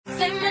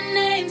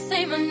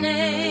Say my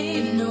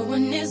name. No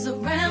one is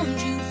around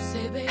you.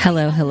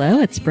 Hello.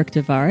 It's Brooke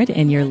Devard,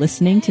 and you're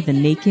listening to the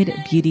Naked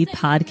Beauty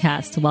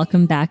Podcast.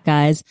 Welcome back,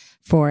 guys,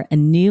 for a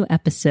new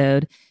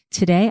episode.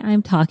 Today,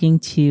 I'm talking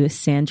to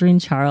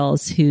Sandrine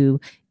Charles,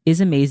 who is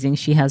amazing.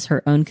 She has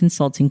her own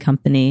consulting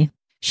company.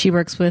 She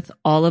works with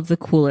all of the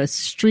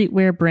coolest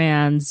streetwear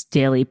brands,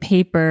 Daily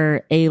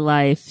Paper,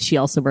 A-Life. She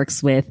also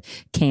works with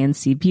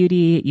K&C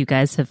Beauty. You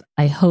guys have,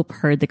 I hope,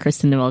 heard the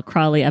Kristen Noel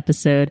Crawley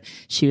episode.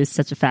 She was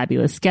such a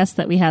fabulous guest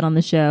that we had on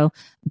the show.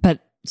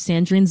 But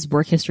Sandrine's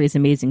work history is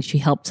amazing. She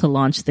helped to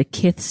launch the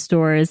Kith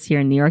stores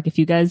here in New York. If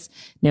you guys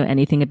know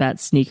anything about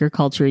sneaker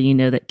culture, you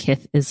know that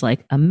Kith is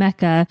like a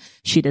mecca.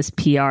 She does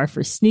PR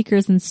for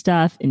sneakers and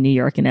stuff in New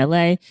York and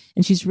LA.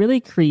 And she's really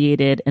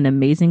created an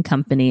amazing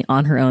company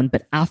on her own,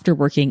 but after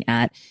working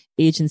at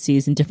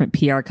agencies and different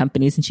PR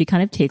companies. And she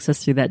kind of takes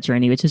us through that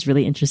journey, which is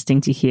really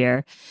interesting to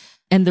hear.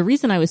 And the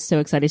reason I was so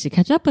excited to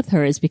catch up with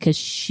her is because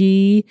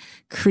she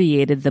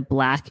created the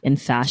Black in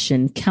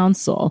Fashion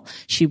Council.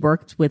 She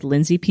worked with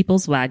Lindsay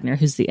Peoples-Wagner,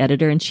 who's the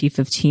editor-in-chief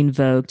of Teen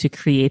Vogue, to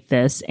create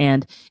this.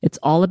 And it's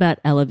all about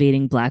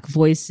elevating Black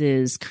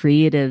voices,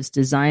 creatives,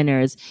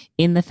 designers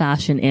in the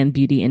fashion and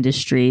beauty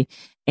industry.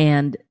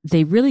 And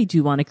they really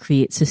do want to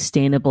create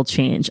sustainable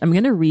change. I'm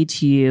going to read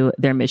to you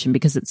their mission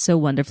because it's so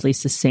wonderfully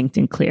succinct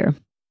and clear.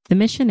 The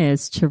mission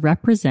is to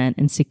represent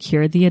and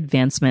secure the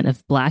advancement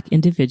of Black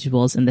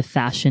individuals in the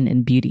fashion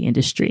and beauty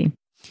industry.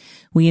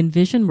 We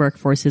envision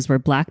workforces where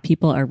Black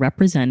people are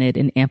represented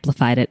and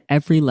amplified at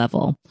every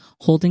level,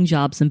 holding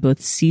jobs in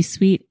both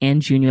C-suite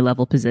and junior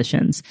level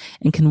positions,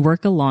 and can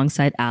work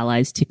alongside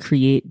allies to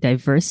create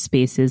diverse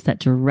spaces that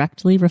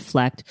directly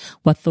reflect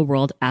what the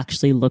world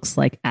actually looks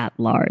like at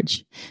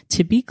large.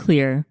 To be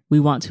clear, we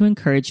want to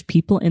encourage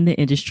people in the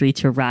industry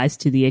to rise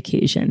to the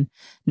occasion,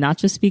 not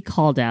just be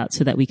called out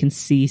so that we can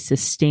see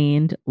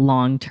sustained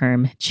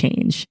long-term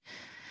change.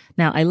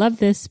 Now, I love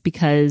this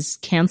because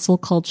cancel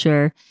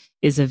culture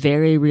is a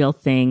very real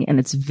thing, and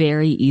it's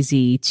very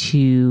easy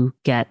to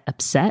get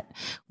upset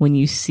when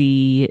you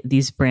see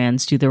these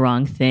brands do the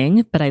wrong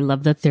thing. But I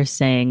love that they're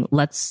saying,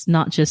 let's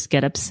not just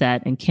get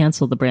upset and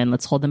cancel the brand.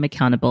 Let's hold them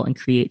accountable and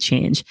create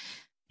change.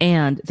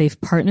 And they've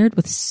partnered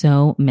with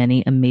so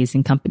many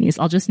amazing companies.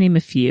 I'll just name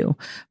a few: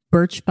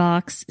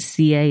 Birchbox,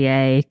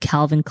 CAA,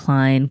 Calvin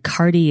Klein,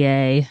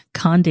 Cartier,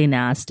 Condé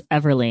Nast,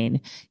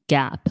 Everlane,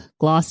 Gap,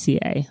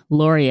 Glossier,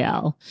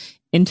 L'Oreal,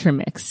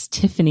 Intermix,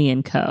 Tiffany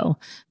 & Co.,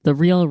 The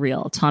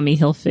Real, Tommy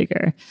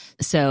Hilfiger.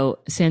 So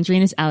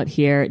Sandrine is out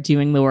here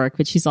doing the work,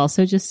 but she's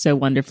also just so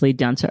wonderfully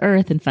down to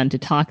earth and fun to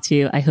talk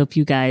to. I hope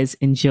you guys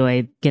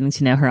enjoyed getting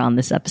to know her on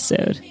this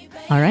episode.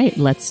 All right,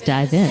 let's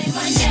dive in.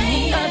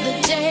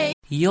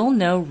 You'll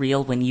know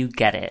real when you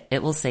get it.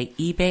 It will say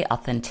eBay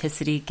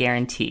Authenticity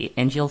Guarantee,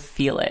 and you'll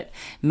feel it.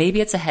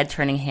 Maybe it's a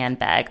head-turning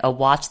handbag, a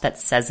watch that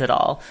says it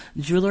all,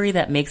 jewelry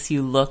that makes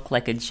you look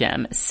like a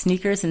gem,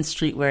 sneakers and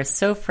streetwear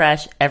so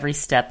fresh, every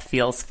step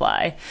feels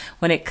fly.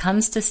 When it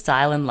comes to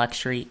style and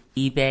luxury,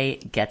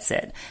 eBay gets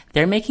it.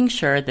 They're making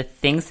sure the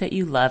things that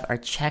you love are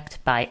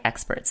checked by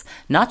experts.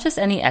 Not just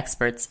any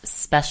experts,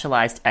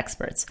 specialized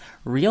experts.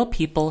 Real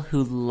people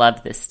who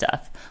love this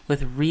stuff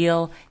with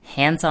real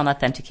hands-on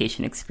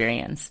authentication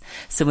experience.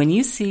 So when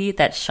you see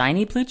that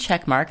shiny blue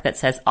check mark that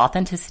says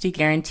Authenticity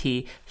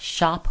Guarantee,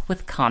 shop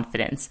with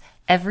confidence.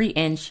 Every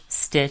inch,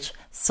 stitch,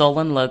 sole,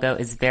 and logo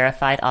is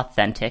verified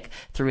authentic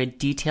through a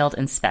detailed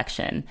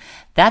inspection.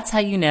 That's how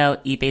you know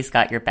eBay's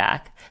got your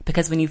back.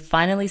 Because when you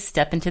finally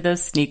step into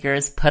those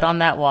sneakers, put on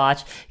that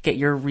watch, get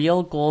your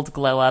real gold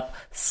glow up,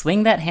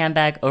 swing that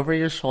handbag over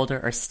your shoulder,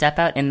 or step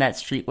out in that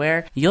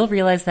streetwear, you'll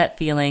realize that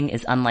feeling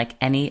is unlike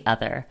any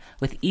other.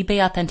 With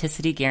eBay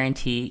Authenticity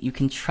Guarantee, you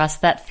can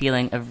trust that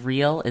feeling of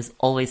real is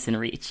always in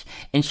reach.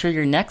 Ensure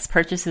your next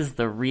purchase is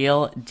the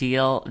real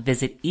deal.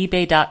 Visit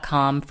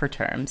ebay.com for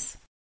terms.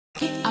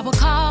 I would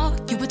call,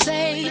 you would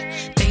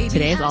say, baby.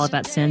 Today is all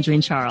about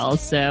Sandrine Charles.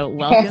 So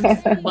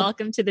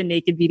welcome to the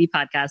Naked Beauty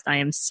Podcast. I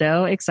am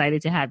so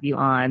excited to have you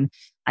on.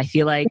 I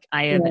feel like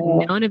I have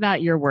known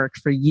about your work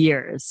for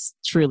years,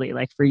 truly,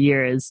 like for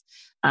years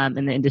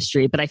in the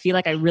industry. But I feel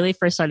like I really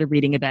first started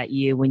reading about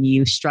you when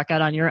you struck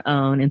out on your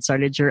own and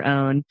started your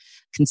own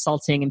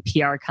consulting and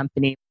PR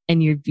company.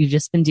 And you've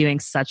just been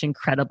doing such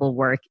incredible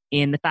work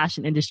in the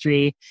fashion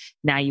industry.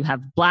 Now you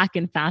have Black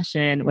in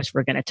Fashion, which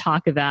we're going to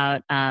talk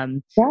about.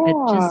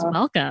 Just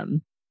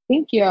welcome.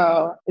 Thank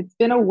you. It's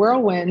been a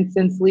whirlwind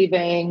since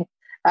leaving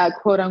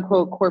quote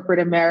unquote corporate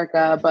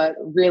America, but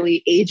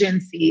really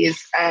agencies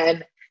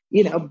and,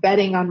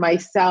 betting on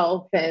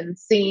myself and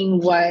seeing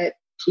what,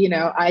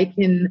 I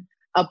can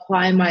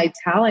apply my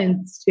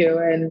talents to.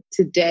 And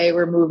today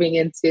we're moving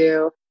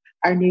into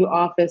our new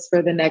office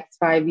for the next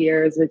 5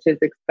 years, which is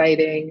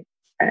exciting.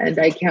 And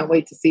I can't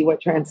wait to see what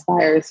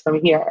transpires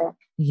from here.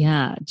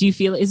 Yeah. Do you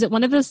feel, is it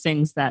one of those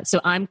things that, so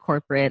I'm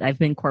corporate, I've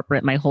been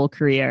corporate my whole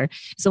career.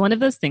 So one of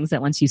those things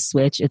that once you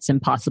switch, it's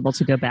impossible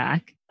to go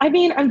back? I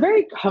mean, I'm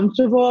very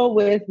comfortable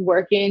with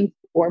working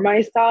for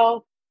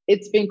myself.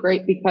 It's been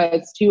great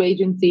because 2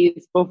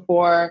 agencies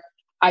before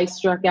I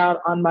struck out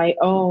on my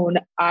own.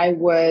 I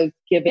was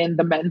given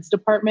the men's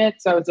department.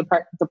 So I was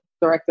the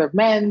director of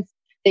men's.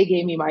 They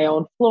gave me my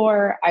own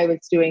floor. I was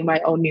doing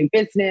my own new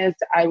business.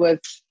 I was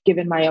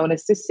given my own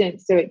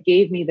assistant. So it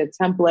gave me the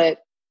template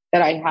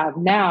that I have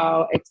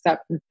now,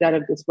 except instead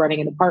of just running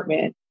an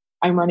department,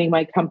 I'm running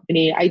my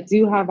company. I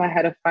do have a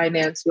head of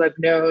finance who I've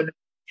known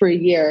for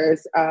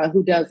years,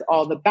 who does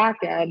all the back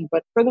end,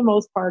 but for the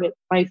most part, it's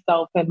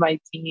myself and my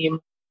team.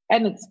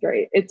 And it's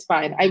great. It's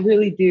fine. I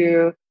really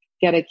do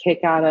get a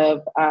kick out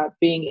of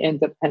being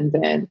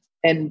independent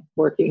and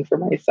working for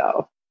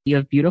myself. You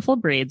have beautiful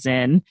braids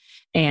in,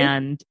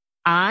 and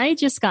I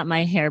just got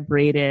my hair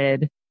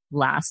braided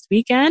last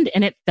weekend,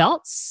 and it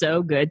felt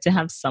so good to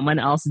have someone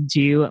else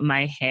do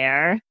my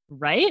hair,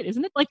 right?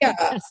 Isn't it like the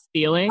best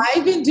feeling?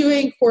 I've been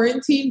doing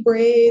quarantine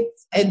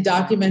braids and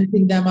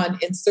documenting them on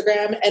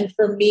Instagram. And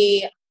for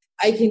me,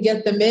 I can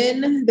get them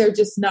in. They're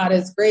just not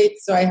as great.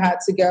 So I had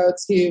to go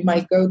to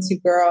my go-to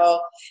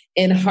girl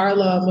in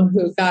Harlem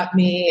who got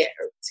me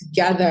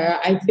together.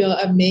 I feel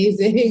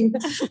amazing.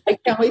 I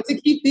can't wait to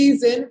keep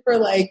these in for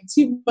like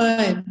 2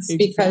 months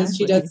because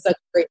she does such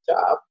a great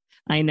job.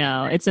 I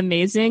know. It's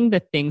amazing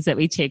the things that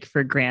we take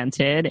for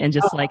granted and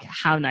just like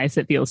how nice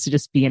it feels to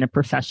just be in a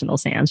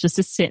professional's hands, just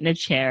to sit in a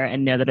chair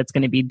and know that it's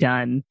going to to be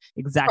done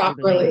exactly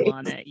the way you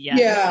want it.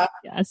 Yes.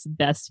 Yes.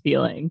 Best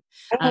feeling.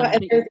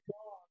 And there's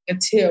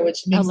too,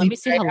 which makes let me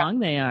see how long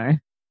they are.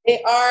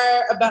 They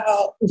are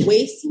about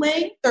waist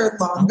length or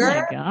longer.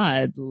 Oh my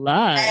God,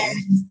 love. And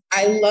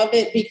I love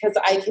it because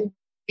I can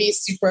be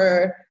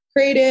super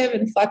creative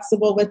and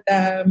flexible with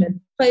them and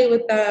play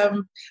with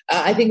them.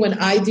 I think when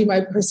I do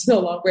my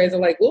personal long braids, I'm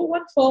like, will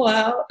one fall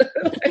out?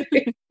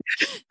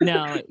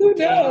 No, who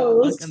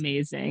knows? Look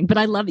amazing. But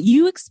I love it.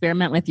 You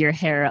experiment with your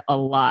hair a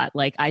lot.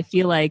 Like I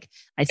feel like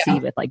I see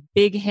you with like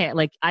big hair.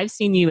 Like I've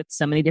seen you with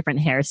so many different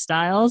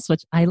hairstyles,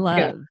 which I love.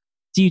 Yeah.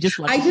 Do you just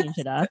love to change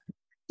it up?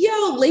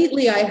 Yeah,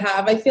 lately I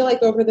have. I feel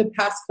like over the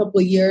past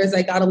couple of years,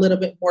 I got a little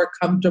bit more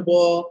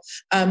comfortable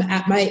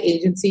at my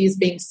agencies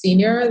being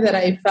senior, that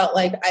I felt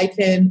like I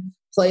can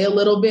play a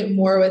little bit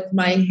more with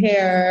my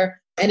hair,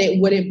 and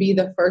it wouldn't be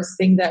the first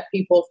thing that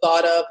people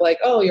thought of, like,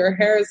 oh, your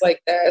hair is like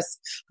this,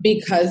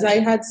 because I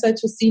had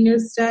such a senior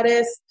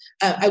status.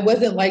 I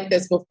wasn't like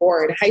this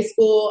before. In high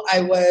school,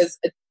 I was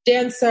a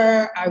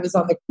dancer. I was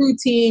on the crew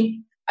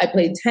team. I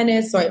played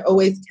tennis. So I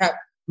always kept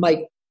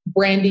like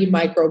brandy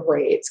micro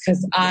braids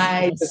because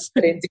I just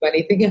couldn't do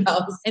anything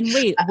else. And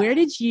wait, where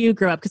did you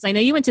grow up? Because I know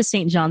you went to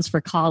St. John's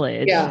for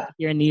college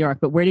here in New York,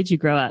 but where did you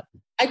grow up?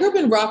 I grew up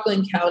in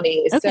Rockland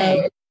County. Okay.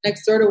 So it's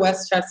next door to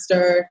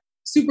Westchester,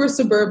 super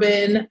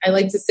suburban. I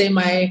like to say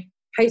my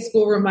high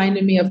school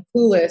reminded me of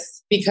Clueless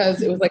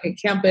because it was like a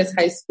campus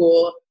high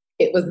school.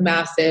 It was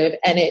massive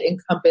and it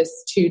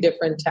encompassed 2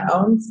 different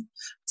towns.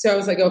 So I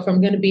was like, oh, if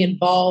I'm going to be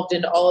involved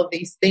in all of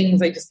these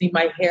things, I just need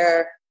my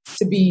hair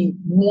to be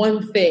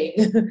one thing.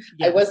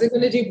 I wasn't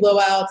going to do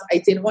blowouts. I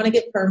didn't want to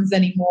get perms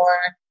anymore.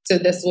 So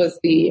this was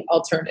the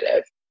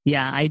alternative.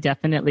 Yeah, I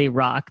definitely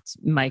rocked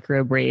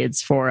micro braids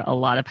for a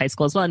lot of high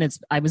school as well. And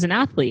I was an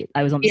athlete.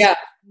 I was on the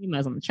team. I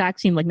was on the track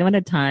team. Like no one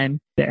had time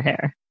for their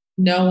hair.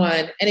 No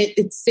one. And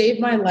it saved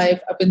my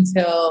life up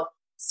until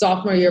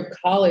sophomore year of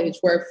college,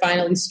 where I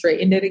finally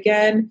straightened it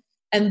again.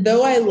 And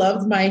though I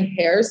loved my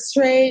hair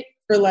straight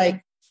for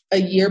like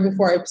a year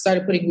before I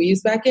started putting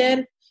weaves back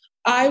in,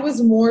 I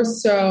was more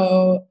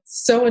so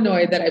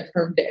annoyed that I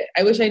permed it.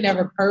 I wish I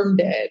never permed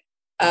it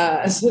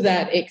so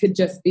that it could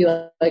just be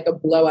like a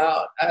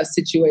blowout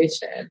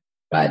situation.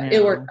 But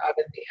it worked out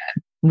in the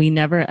end. We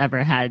never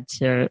ever had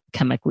to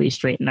chemically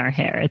straighten our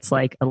hair. It's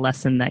like a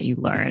lesson that you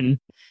learn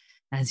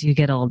as you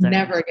get older.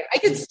 Never again. I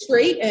could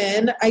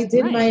straighten. I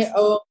did my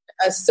own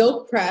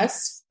silk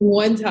press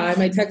one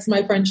time. I texted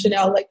my friend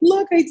Chanel, like,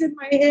 look, I did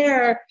my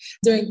hair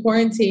during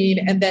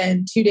quarantine. And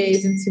then 2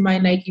 days into my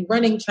Nike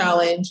running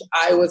challenge,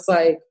 I was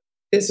like,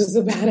 this was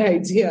a bad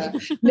idea.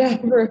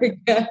 Never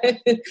again.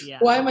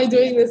 Why am I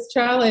doing this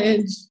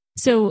challenge?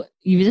 So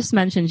you just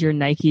mentioned your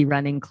Nike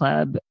running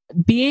club.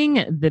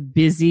 Being the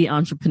busy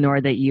entrepreneur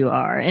that you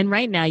are, and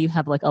right now you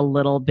have like a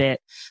little bit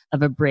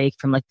of a break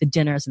from like the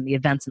dinners and the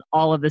events and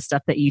all of the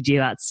stuff that you do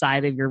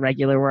outside of your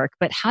regular work.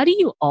 But how do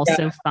you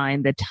also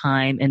find the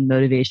time and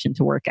motivation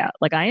to work out?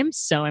 Like I am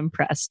so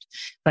impressed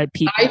by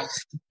people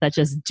that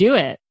just do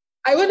it.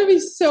 I want to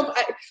be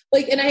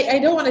and I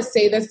don't want to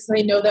say this because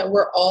I know that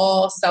we're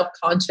all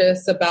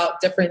self-conscious about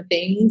different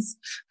things.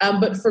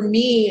 But for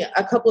me,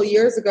 a couple of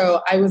years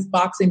ago, I was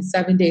boxing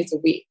 7 days a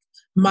week.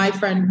 My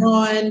friend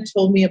Ron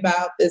told me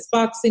about this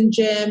boxing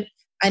gym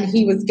and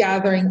he was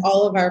gathering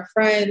all of our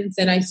friends,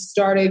 and I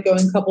started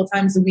going a couple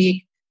times a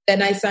week.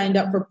 Then I signed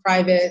up for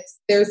privates.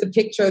 There's a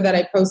picture that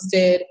I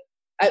posted,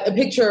 a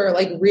picture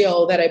like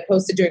reel that I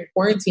posted during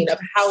quarantine of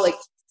how like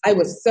I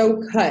was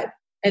so cut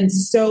and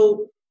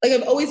so like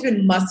I've always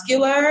been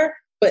muscular,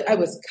 but I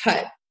was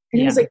cut.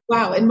 And he was like,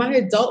 wow, in my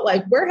adult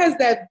life, where has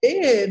that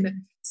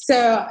been?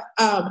 So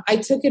I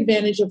took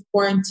advantage of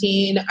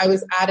quarantine. I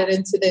was added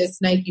into this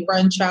Nike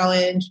Run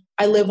Challenge.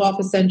 I live off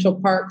of Central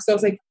Park. So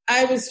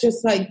I was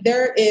just like,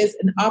 there is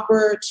an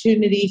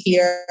opportunity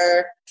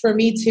here for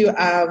me to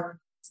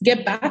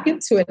get back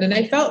into it. And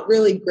I felt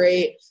really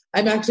great.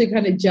 I'm actually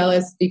kind of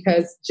jealous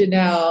because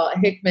Janelle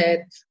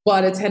Hickman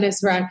bought a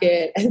tennis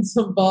racket and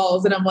some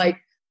balls. And I'm like,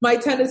 my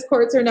tennis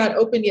courts are not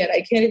open yet.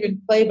 I can't even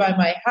play by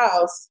my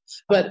house,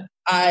 but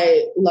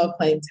I love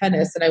playing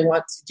tennis and I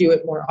want to do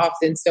it more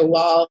often. So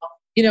while,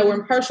 we're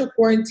in partial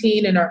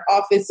quarantine and our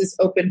office is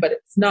open, but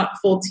it's not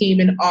full team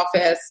in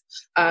office,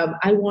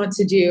 I want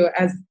to do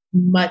as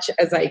much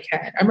as I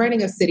can. I'm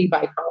riding a city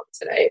bike home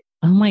tonight.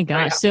 Oh my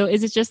gosh. So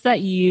is it just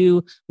that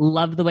you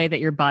love the way that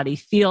your body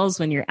feels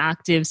when you're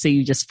active, so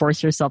you just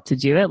force yourself to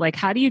do it? Like,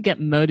 how do you get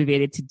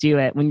motivated to do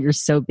it when you're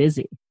so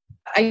busy?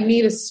 I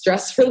need a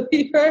stress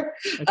reliever.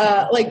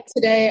 Okay. Like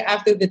today,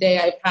 after the day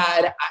I've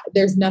had,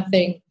 there's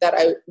nothing that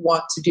I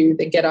want to do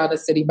than get on a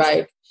city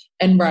bike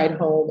and ride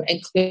home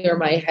and clear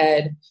my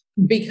head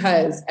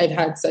because I've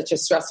had such a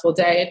stressful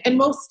day. And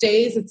most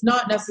days it's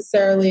not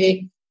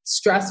necessarily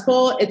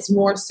stressful. It's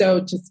more so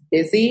just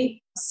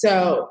busy.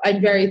 So I'm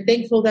very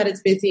thankful that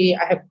it's busy.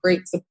 I have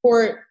great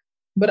support,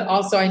 but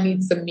also I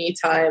need some me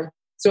time.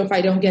 So if I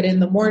don't get in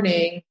the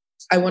morning,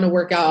 I want to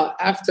work out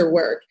after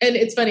work. And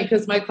it's funny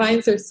because my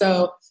clients are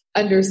so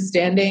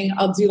understanding.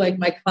 I'll do like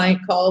my client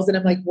calls and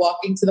I'm like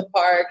walking to the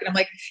park and I'm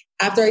like,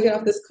 after I get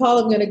off this call,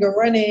 I'm going to go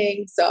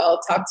running. So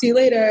I'll talk to you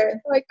later. And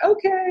they're like,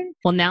 okay.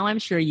 Well, now I'm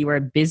sure you are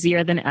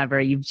busier than ever.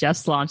 You've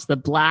just launched the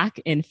Black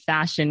in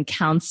Fashion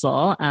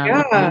Council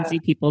with Lindsay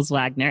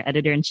Peoples-Wagner,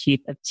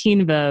 editor-in-chief of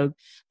Teen Vogue.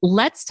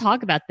 Let's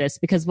talk about this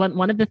because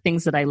one of the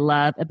things that I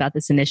love about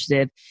this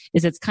initiative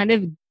is it's kind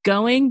of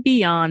going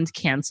beyond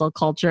cancel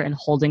culture and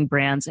holding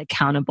brands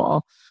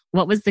accountable.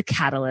 What was the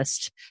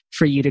catalyst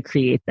for you to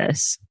create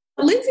this?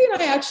 Lindsay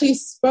and I actually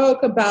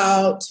spoke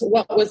about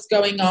what was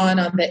going on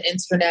the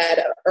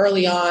internet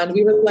early on.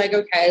 We were like,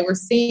 okay, we're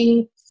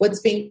seeing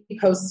what's being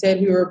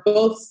posted. We were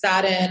both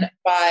saddened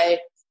by,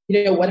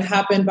 what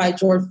happened by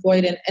George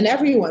Floyd and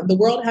everyone, the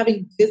world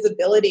having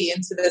visibility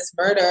into this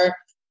murder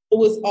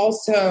was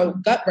also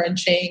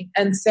gut-wrenching.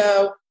 And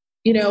so,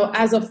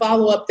 as a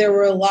follow-up, there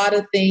were a lot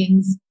of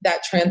things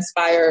that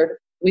transpired.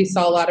 We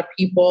saw a lot of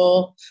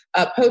people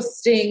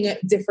posting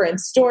different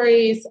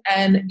stories.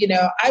 And,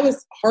 I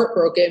was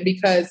heartbroken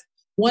because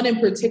one in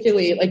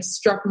particularly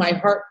struck my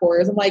heart for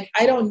is I'm like,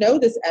 I don't know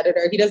this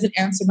editor. He doesn't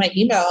answer my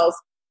emails,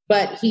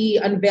 but he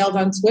unveiled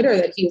on Twitter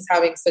that he was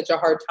having such a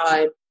hard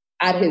time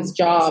at his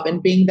job.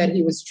 And being that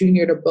he was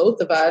junior to both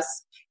of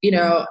us, he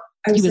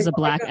was a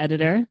Black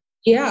editor.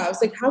 Yeah. I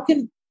was like, how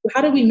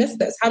did we miss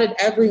this? How did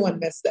everyone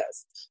miss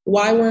this?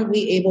 Why weren't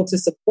we able to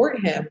support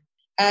him?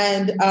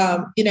 And,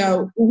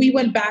 we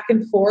went back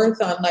and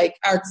forth on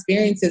our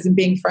experiences and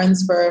being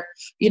friends for,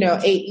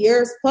 8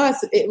 years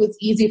plus. It was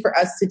easy for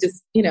us to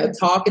just,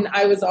 talk. And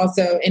I was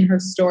also in her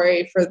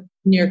story for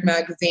New York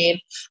Magazine.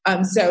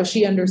 So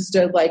she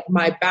understood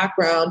my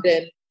background.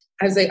 And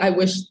I was like, I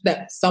wish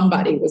that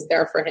somebody was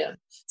there for him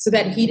so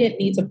that he didn't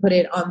need to put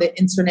it on the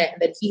internet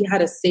and that he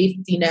had a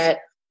safety net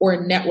or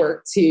a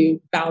network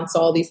to bounce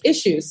all these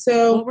issues.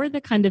 So what were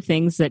the kind of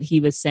things that he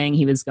was saying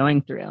he was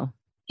going through?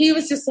 He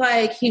was just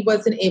he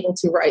wasn't able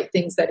to write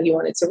things that he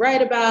wanted to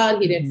write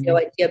about. He didn't feel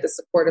like he had the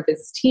support of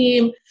his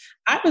team.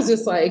 I was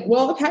just like,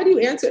 well, how do you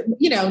answer,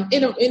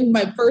 in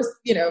my first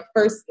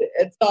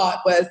thought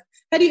was,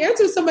 how do you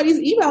answer somebody's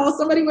email?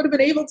 Somebody would have been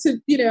able to,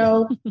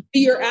 be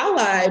your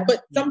ally,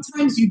 but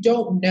sometimes you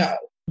don't know.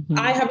 Mm-hmm.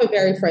 I have a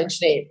very French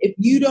name. If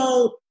you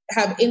don't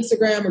have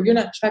Instagram or you're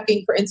not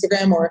checking for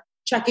Instagram or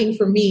checking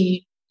for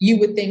me, you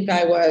would think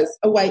I was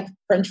a white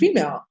French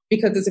female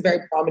because it's a very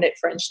prominent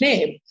French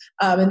name.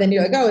 And then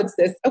you're like, oh, it's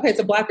this. Okay, it's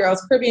a Black girl,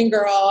 it's a Caribbean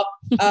girl.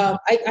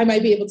 I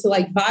might be able to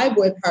vibe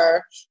with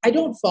her. I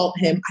don't fault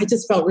him. I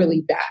just felt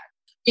really bad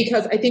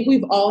because I think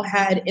we've all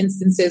had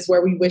instances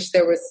where we wish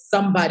there was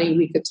somebody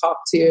we could talk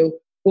to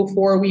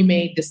before we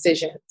made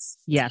decisions.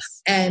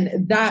 Yes.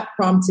 And that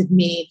prompted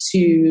me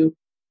to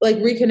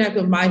reconnect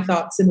with my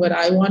thoughts and what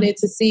I wanted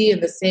to see,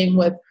 and the same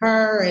with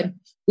her. And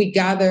we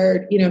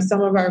gathered,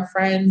 some of our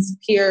friends,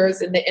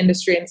 peers in the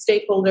industry and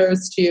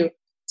stakeholders to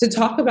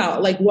talk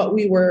about what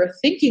we were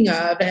thinking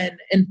of.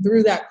 And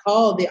through that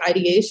call, the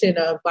ideation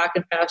of Black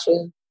in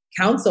Fashion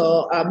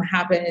Council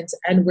happened.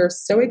 And we're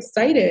so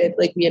excited.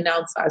 We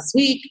announced last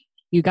week.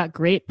 You got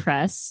great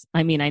press.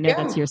 I mean, I know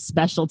that's your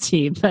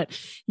specialty, but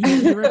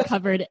you were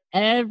covered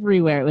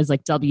everywhere. It was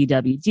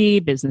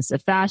WWD, Business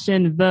of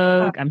Fashion,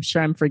 Vogue. I'm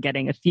sure I'm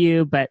forgetting a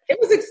few, but it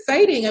was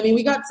exciting. I mean,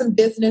 we got some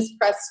business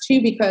press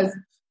too, because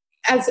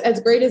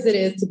as great as it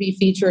is to be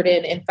featured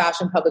in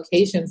fashion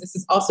publications, this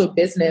is also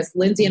business.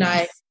 Lindsay and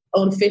I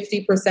own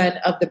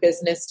 50% of the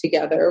business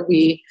together.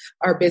 We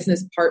are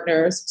business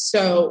partners.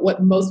 So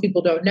what most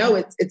people don't know,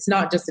 it's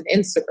not just an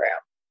Instagram.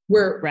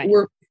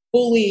 We're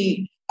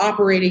fully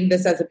operating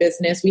this as a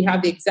business. We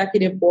have the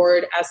executive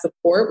board as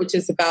support, which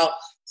is about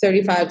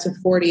 35 to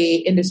 40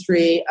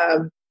 industry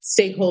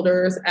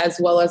stakeholders as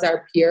well as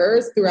our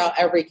peers throughout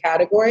every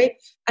category.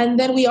 And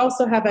then we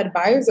also have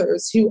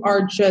advisors who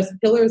are just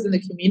pillars in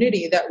the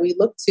community that we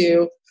look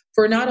to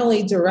for not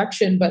only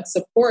direction, but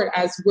support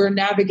as we're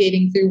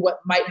navigating through what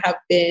might have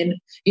been,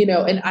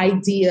 an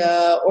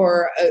idea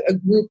or a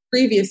group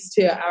previous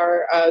to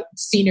our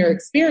senior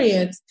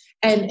experience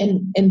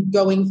and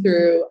going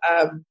through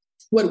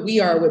what we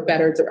are with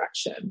better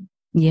direction.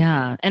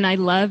 Yeah. And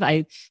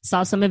I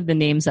saw some of the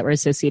names that were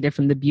associated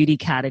from the beauty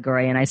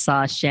category. And I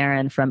saw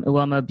Sharon from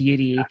Uomo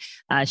Beauty.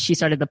 She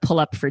started the Pull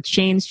Up for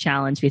Change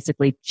challenge,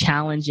 basically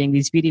challenging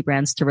these beauty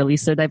brands to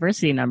release their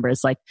diversity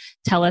numbers. Like,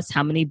 tell us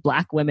how many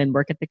Black women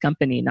work at the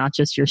company, not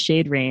just your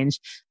shade range,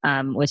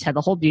 which had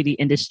the whole beauty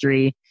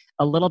industry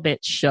a little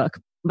bit shook.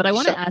 But I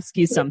want to ask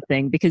you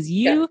something, because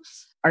you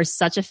are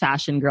such a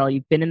fashion girl.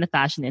 You've been in the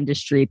fashion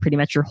industry pretty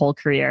much your whole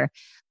career.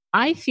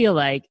 I feel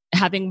like,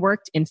 having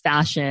worked in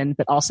fashion,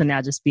 but also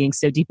now just being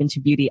so deep into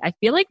beauty, I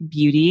feel like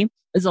beauty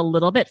is a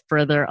little bit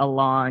further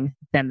along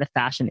than the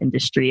fashion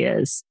industry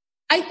is.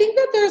 I think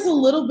that there's a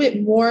little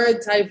bit more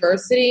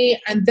diversity.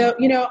 And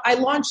I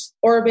launched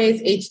Oribe's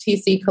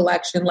HTC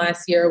collection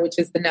last year, which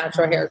is the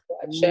natural hair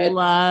collection.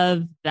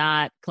 Love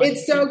that collection.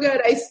 It's so good.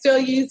 I still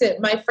use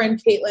it. My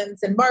friend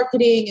Caitlin's in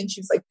marketing, and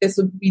she was like, this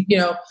would be,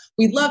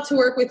 we'd love to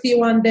work with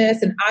you on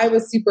this. And I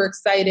was super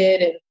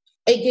excited. And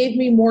it gave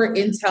me more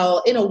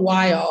intel in a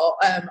while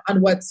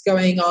on what's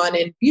going on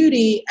in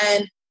beauty.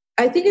 And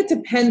I think it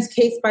depends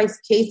case by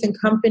case and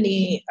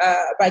company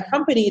by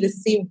company to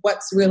see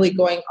what's really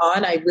going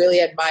on. I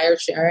really admire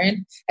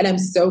Sharon, and I'm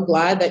so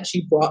glad that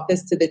she brought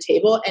this to the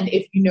table. And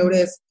if you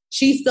notice,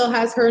 she still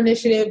has her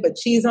initiative, but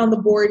she's on the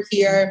board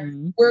here.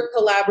 Mm-hmm. We're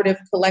collaborative,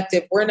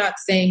 collective. We're not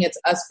saying it's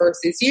us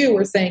versus you.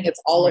 We're saying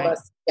it's all of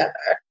us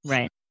together.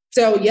 Right.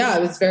 So I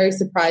was very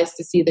surprised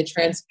to see the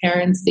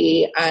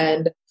transparency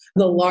and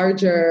the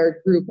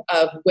larger group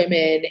of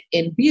women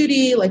in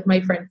beauty, like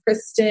my friend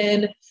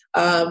Kristen.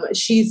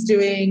 She's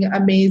doing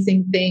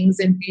amazing things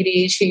in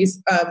beauty.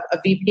 She's a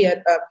VP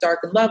at Dark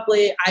and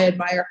Lovely. I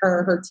admire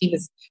her. Her team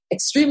is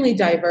extremely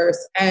diverse,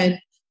 and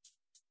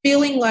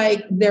feeling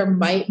like there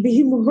might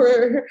be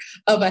more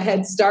of a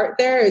head start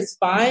there is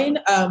fine,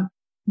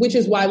 which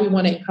is why we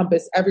want to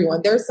encompass everyone.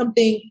 There's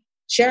something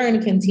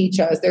Sharon can teach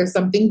us. There's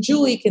something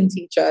Julie can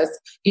teach us,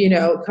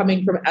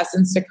 coming from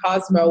Essence to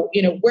Cosmo.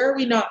 Where are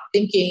we not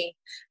thinking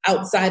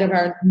outside of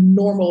our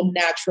normal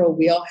natural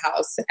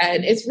wheelhouse?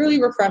 And it's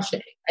really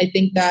refreshing. I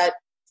think that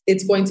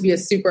it's going to be a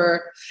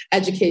super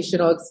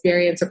educational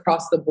experience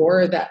across the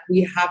board that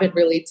we haven't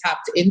really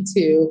tapped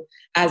into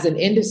as an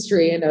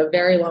industry in a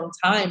very long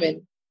time.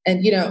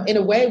 And in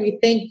a way, we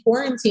thank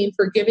quarantine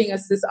for giving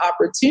us this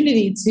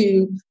opportunity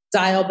to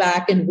dial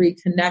back and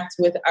reconnect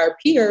with our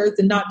peers,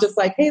 and not just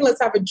like, hey,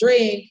 let's have a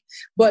drink,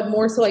 but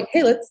more so like,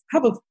 hey, let's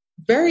have a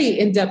very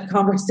in-depth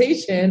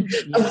conversation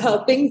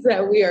about things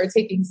that we are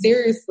taking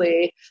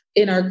seriously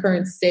in our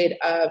current state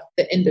of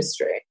the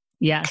industry.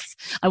 Yes.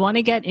 I want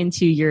to get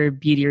into your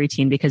beauty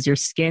routine because your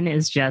skin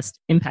is just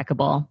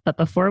impeccable. But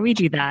before we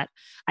do that,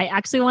 I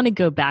actually want to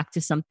go back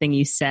to something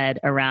you said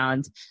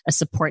around a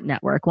support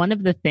network. One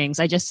of the things,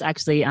 I just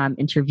actually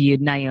interviewed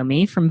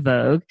Naomi from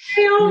Vogue.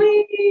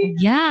 Naomi!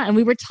 Yeah. And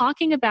we were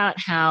talking about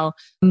how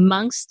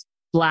amongst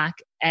Black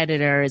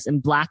editors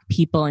and Black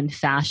people in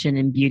fashion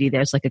and beauty,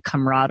 there's like a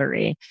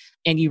camaraderie.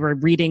 And you were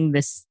reading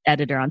this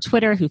editor on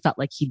Twitter who felt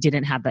like he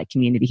didn't have that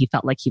community. He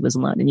felt like he was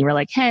alone. And you were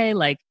like, hey,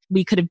 like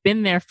we could have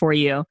been there for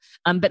you.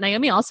 But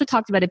Naomi also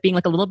talked about it being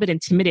like a little bit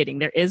intimidating.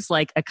 There is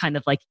like a kind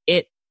of like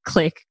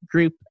clique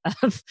group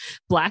of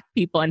Black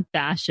people in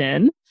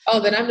fashion. Oh,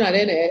 then I'm not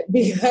in it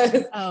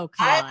because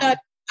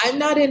I'm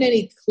not in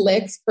any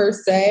cliques per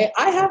se.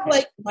 I have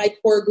like my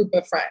core group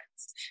of friends.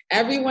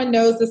 Everyone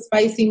knows the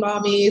spicy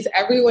mommies.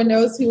 Everyone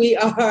knows who we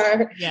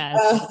are. Yes.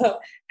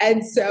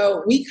 And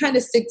so we kind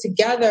of stick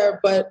together,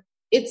 but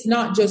it's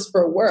not just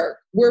for work.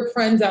 We're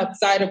friends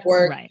outside of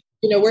work. Right.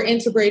 We're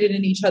integrated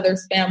in each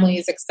other's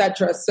families,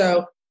 etc.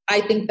 So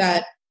I think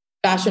that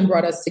fashion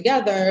brought us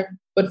together,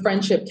 but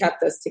friendship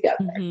kept us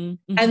together.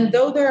 Mm-hmm, mm-hmm. And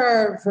though there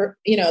are,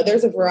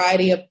 there's a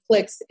variety of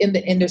cliques in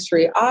the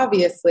industry,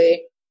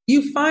 obviously,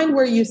 you find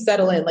where you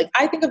settle in. Like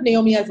I think of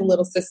Naomi as a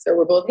little sister.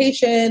 We're both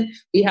Haitian.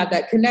 We have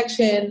that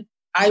connection.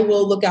 I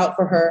will look out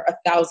for her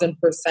 1,000%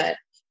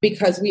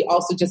 because we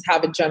also just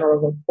have a general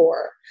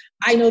rapport.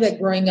 I know that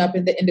growing up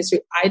in the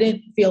industry, I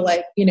didn't feel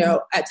like,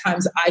 at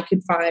times I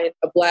could find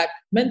a Black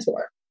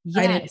mentor.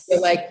 Yes. I didn't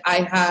feel like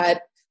I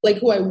had like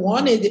who I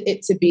wanted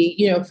it to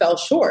be, fell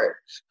short.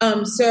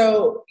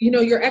 So,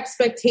 your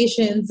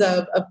expectations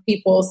of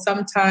people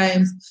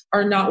sometimes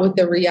are not what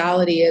the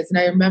reality is. And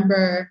I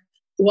remember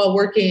while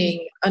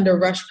working under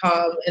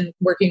RushCom and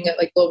working at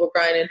like Global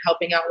Grind and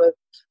helping out with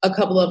a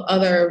couple of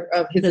other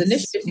of his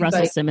initiatives.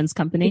 Russell Simmons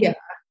company.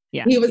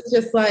 Yeah. He was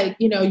just like,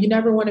 you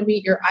never want to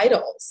meet your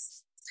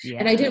idols. Yeah.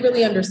 And I didn't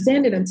really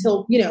understand it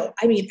until,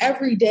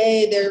 every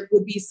day there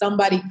would be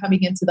somebody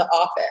coming into the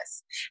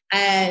office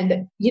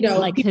and,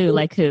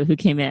 Like who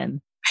came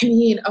in?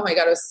 oh my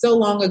God, it was so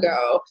long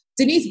ago.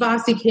 Denise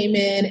Bassi came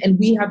in and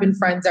we have been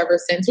friends ever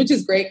since, which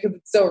is great because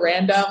it's so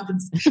random.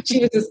 She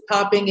was just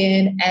popping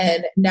in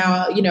and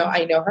now,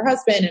 I know her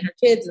husband and her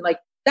kids and like,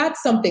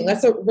 that's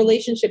a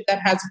relationship that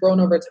has grown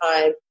over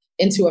time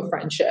into a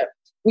friendship.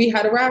 We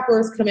had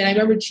rappers come in. I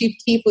remember Chief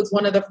Keef was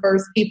one of the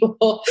first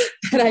people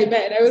that I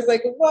met. And I was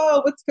like,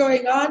 whoa, what's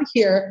going on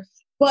here?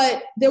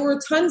 But there were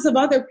tons of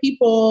other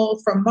people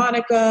from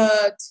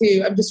Monica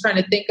to, I'm just trying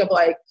to think of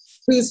like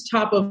who's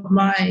top of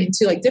mind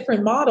to like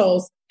different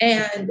models.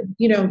 And,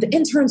 the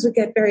interns would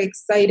get very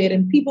excited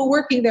and people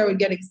working there would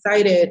get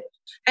excited.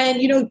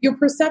 And, your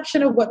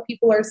perception of what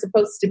people are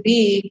supposed to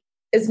be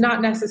is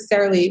not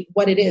necessarily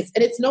what it is.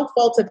 And it's no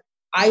fault of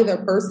either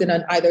person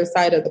on either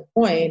side of the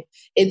coin.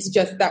 It's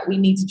just that we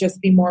need to just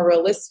be more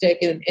realistic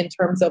in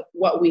terms of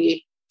what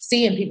we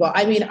see in people.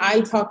 I mean, I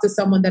talked to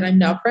someone that I'm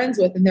now friends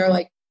with and they're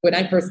like, when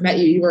I first met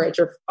you, you were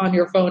on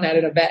your phone at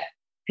an event.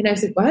 And I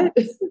said, what?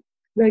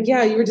 Like,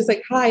 yeah, you were just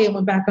like, hi, and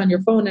went back on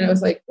your phone. And I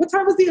was like, what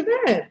time was the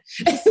event?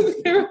 And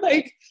they were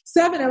like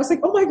 7. I was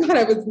like, oh my God,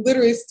 I was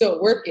literally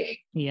still working.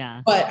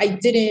 Yeah. But I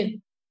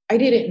didn't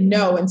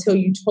know until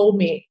you told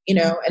me,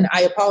 and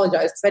I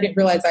apologize because I didn't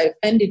realize I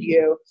offended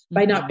you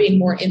by not being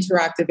more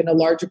interactive in a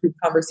larger group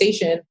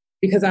conversation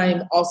because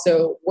I'm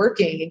also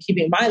working and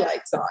keeping my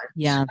lights on.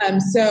 Yeah.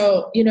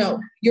 So,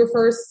 your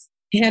first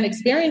hand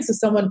experience of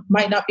someone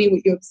might not be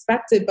what you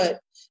expected, but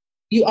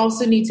you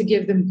also need to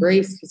give them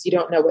grace because you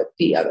don't know what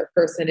the other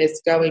person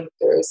is going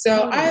through.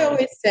 So I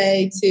always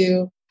say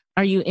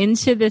are you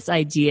into this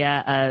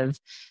idea of,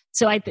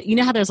 so you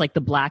know how there's like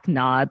the black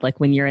nod, like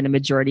when you're in a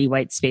majority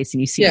white space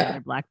and you see another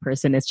black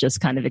person, it's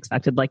just kind of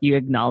expected, like you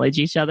acknowledge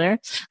each other.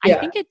 I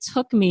think it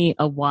took me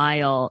a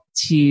while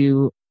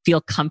to feel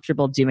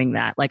comfortable doing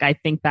that. Like I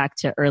think back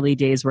to early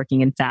days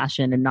working in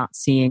fashion and not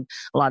seeing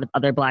a lot of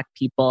other black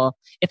people.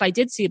 If I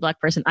did see a black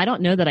person, I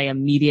don't know that I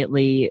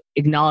immediately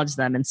acknowledged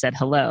them and said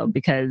hello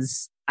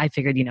because I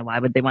figured, why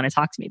would they want to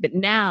talk to me? But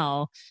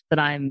now that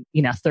I'm,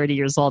 30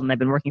 years old and I've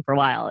been working for a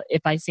while,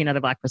 if I see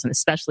another black person,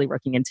 especially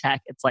working in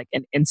tech, it's like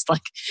an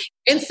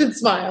instant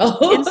smile,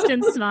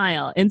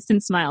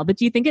 instant smile. But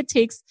do you think it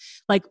takes,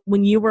 like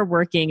when you were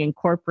working in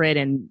corporate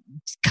and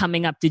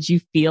coming up, did you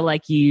feel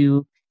like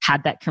you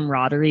had that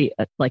camaraderie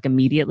like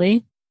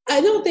immediately?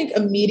 I don't think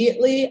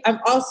immediately. I'm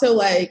also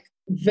like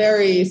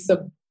very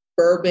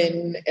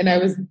suburban and I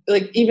was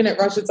like, even at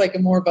Rush, it's like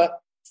more of a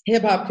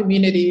hip hop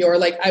community or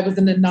like I was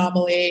an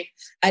anomaly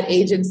at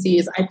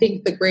agencies. I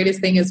think the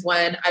greatest thing is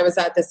when I was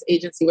at this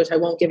agency, which I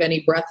won't give any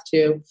breath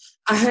to,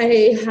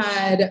 I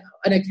had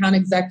an account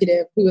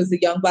executive who was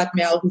a young black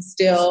male who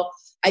still,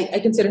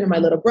 I consider him my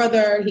little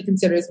brother. He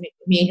considers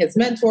me his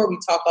mentor. We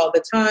talk all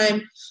the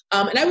time.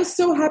 And I was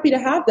so happy to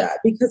have that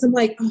because I'm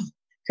like,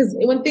 because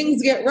when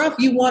things get rough,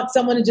 you want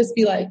someone to just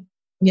be like,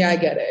 yeah, I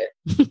get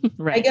it.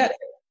 Right. I get it.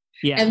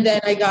 Yeah. And then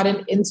I got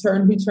an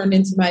intern who turned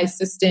into my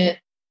assistant,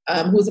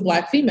 who was a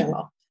black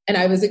female. And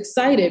I was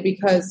excited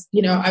because,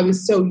 I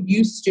was so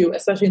used to,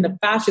 especially in the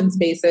fashion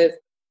spaces,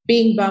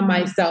 being by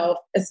myself,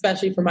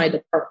 especially for my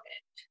department.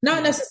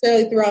 Not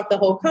necessarily throughout the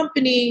whole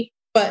company,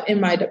 but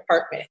in my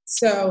department.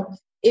 So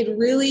it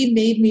really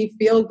made me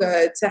feel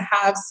good to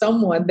have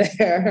someone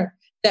there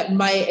that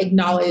might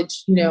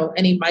acknowledge,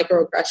 any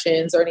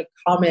microaggressions or any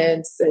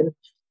comments.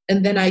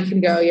 And then I can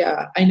go,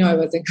 yeah, I know I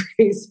wasn't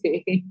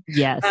crazy.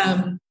 Yes.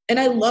 And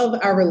I love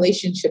our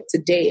relationship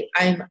to date.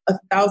 I'm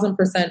 1,000%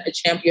 a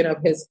champion of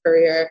his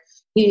career.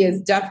 He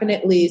is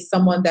definitely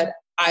someone that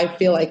I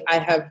feel like I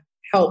have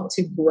helped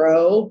to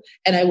grow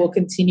and I will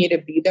continue to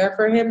be there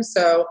for him.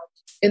 So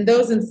in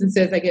those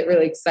instances, I get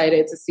really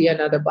excited to see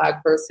another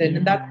black person.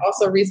 And that's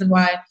also a reason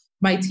why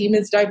my team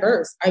is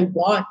diverse. I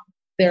want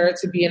there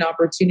to be an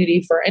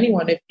opportunity for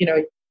anyone if,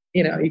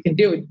 you can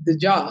do the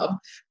job,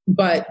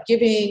 but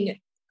giving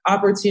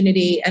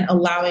opportunity and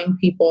allowing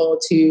people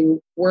to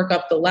work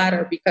up the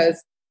ladder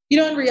because,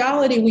 in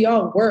reality, we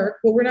all work,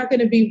 but we're not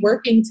going to be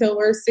working till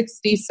we're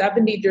 60,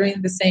 70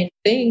 doing the same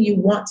thing. You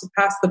want to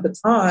pass the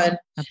baton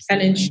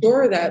and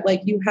ensure that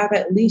like you have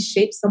at least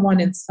shaped someone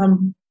in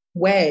some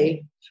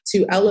way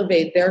to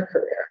elevate their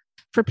career.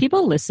 For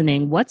people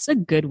listening, what's a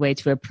good way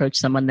to approach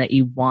someone that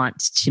you want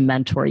to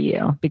mentor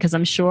you? Because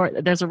I'm sure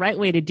there's a right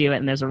way to do it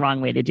and there's a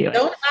wrong way to do it.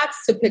 Don't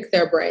ask to pick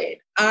their brain.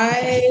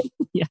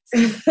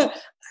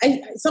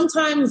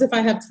 Sometimes if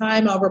I have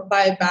time, I'll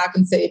reply back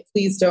and say,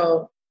 please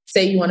don't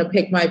say you want to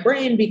pick my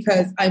brain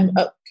because I'm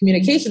a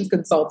communications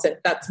consultant.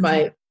 That's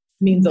my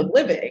means of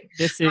living.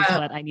 This is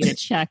what I need to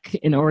check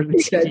in order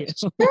to do.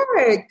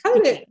 Sure,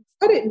 cut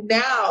it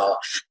now.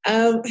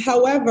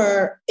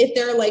 However, if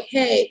they're like,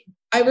 hey,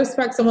 I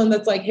respect someone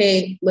that's like,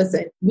 hey,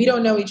 listen, we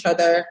don't know each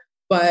other,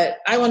 but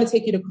I want to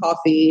take you to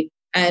coffee.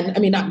 And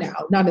I mean, not now,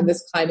 not in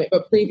this climate,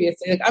 but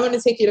previously, like, I want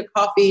to take you to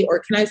coffee or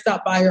can I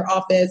stop by your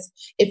office?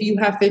 If you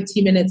have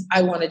 15 minutes,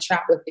 I want to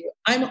chat with you.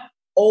 I'm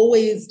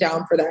always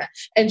down for that.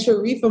 And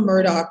Sharifa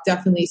Murdoch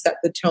definitely set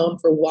the tone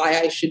for why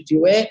I should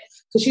do it.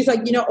 Because she's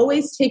like,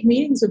 always take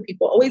meetings with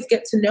people, always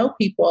get to know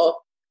people.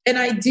 And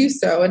I do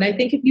so. And I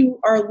think if you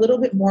are a little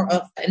bit more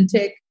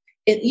authentic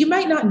you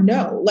might not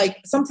know. Like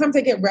sometimes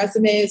I get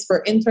resumes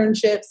for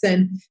internships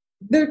and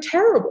they're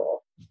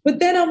terrible. But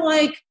then I'm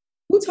like,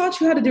 who taught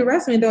you how to do a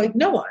resume? They're like,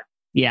 no one.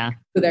 Yeah.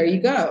 So there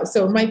you go.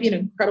 So it might be an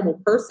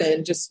incredible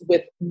person just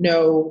with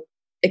no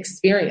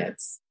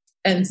experience.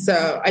 And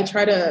so I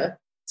try to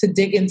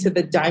dig into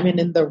the diamond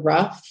in the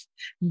rough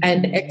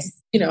and,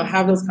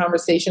 have those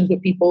conversations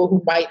with people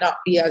who might not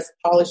be as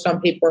polished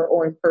on paper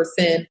or in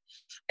person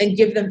and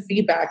give them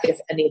feedback, if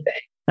anything.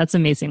 That's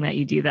amazing that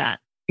you do that.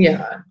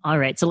 Yeah. All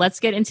right. So let's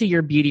get into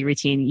your beauty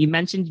routine. You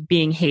mentioned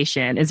being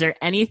Haitian. Is there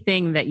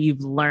anything that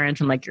you've learned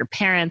from like your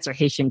parents or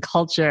Haitian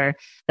culture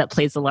that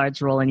plays a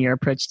large role in your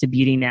approach to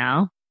beauty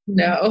now?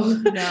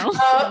 No. No.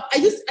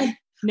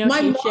 No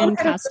my Haitian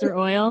castor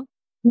oil?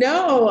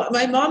 No,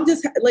 my mom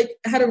just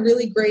had a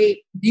really great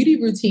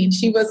beauty routine.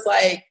 She was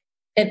like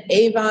an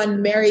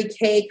Avon Mary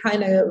Kay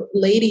kind of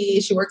lady.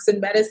 She works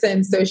in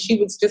medicine. So she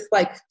was just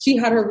like, she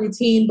had her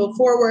routine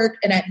before work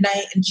and at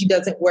night, and she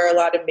doesn't wear a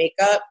lot of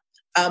makeup.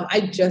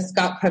 I just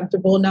got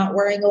comfortable not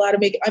wearing a lot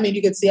of makeup. I mean,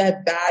 you can see I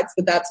have bags,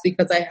 but that's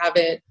because I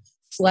haven't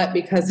slept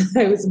because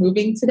I was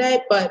moving today.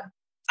 But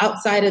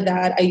outside of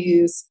that, I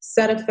use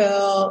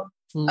Cetaphil.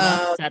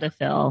 Love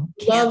Cetaphil.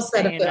 Love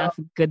Say Cetaphil. enough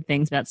good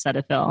things about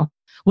Cetaphil.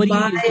 What do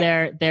you use?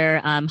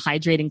 Their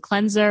hydrating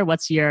cleanser?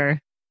 What's your...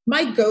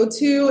 My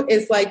go-to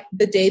is like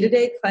the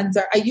day-to-day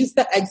cleanser. I use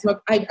the eczema.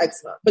 I have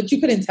eczema, but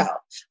you couldn't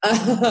tell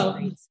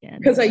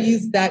because I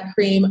use that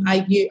cream.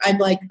 I'm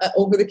like an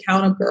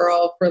over-the-counter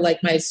girl for like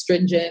my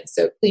astringent,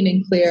 so Clean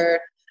and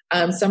Clear.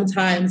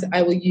 Sometimes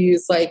I will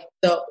use like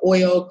the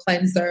oil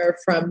cleanser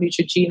from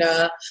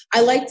Neutrogena.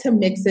 I like to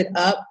mix it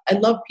up. I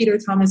love Peter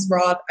Thomas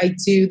Roth. I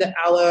do the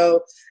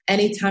aloe.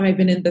 Anytime I've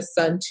been in the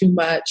sun too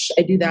much,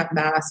 I do that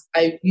mask.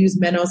 I use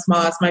Menos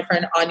Moss. My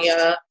friend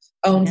Anya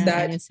owns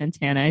that. Anya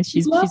Santana.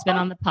 She's been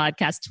on the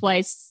podcast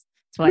twice.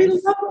 We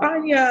love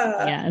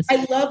Anya. Yes.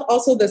 I love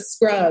also the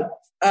scrub.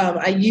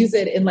 I use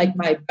it in like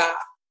my bath.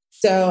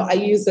 So I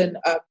use a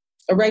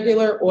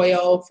regular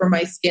oil for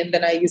my skin.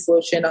 Then I use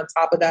lotion on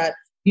top of that.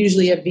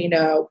 Usually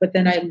Aveeno, but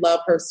then I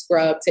love her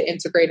scrub to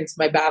integrate into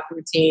my bath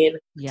routine.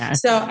 Yeah.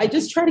 So I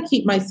just try to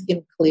keep my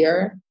skin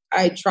clear.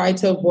 I try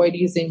to avoid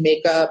using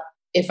makeup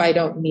if I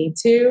don't need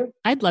to.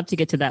 I'd love to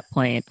get to that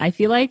point. I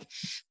feel like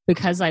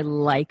because I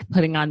like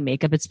putting on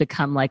makeup, it's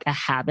become like a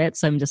habit.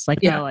 So I'm just like,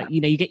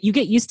 you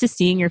get used to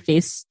seeing your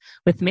face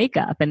with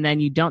makeup, and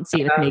then you don't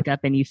see it with makeup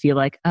and you feel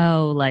like,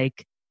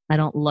 like I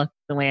don't look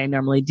the way I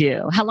normally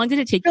do. How long did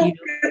it take you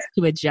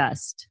to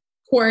adjust?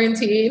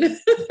 Quarantine.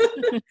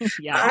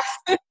 Yeah.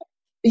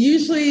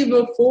 Usually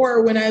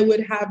before, when I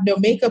would have no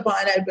makeup on,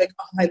 I'd be like,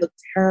 oh, I look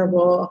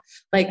terrible.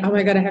 Like, oh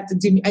my God, I have to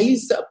do, I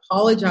used to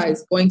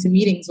apologize going to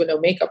meetings with no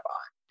makeup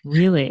on.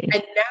 Really?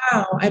 And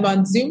now I'm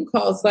on Zoom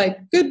calls like,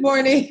 good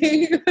morning.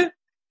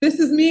 This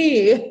is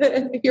me.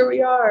 And here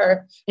we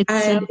are.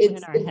 It's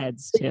in our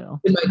heads too.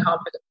 In my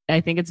confidence.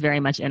 I think it's very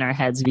much in our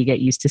heads. We get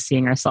used to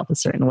seeing ourselves a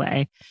certain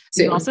way.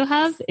 You also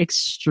have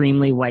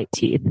extremely white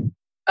teeth.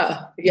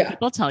 Yeah.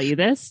 People tell you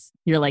this.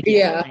 You're like,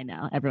 I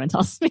know. Everyone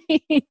tells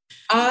me.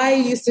 I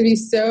used to be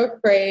so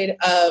afraid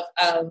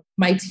of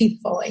my teeth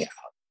falling out.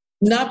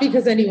 Not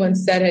because anyone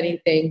said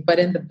anything, but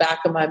in the back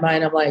of my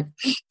mind, I'm like,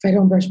 if I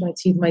don't brush my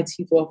teeth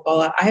will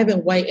fall out. I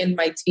haven't whitened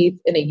my teeth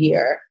in a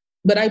year,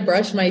 but I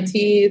brush my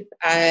teeth.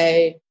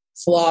 I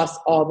floss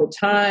all the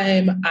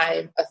time.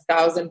 I'm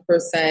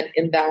 1,000%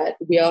 in that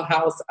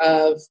wheelhouse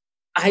of,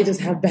 I just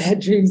have bad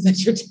dreams that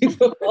your teeth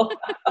will fall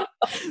out.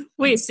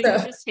 Wait, so you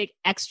just take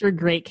extra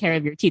great care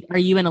of your teeth. Are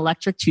you an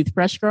electric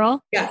toothbrush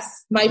girl?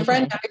 Yes. My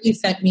friend Maggie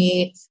sent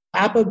me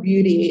Appa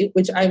Beauty,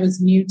 which I was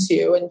new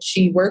to, and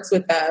she works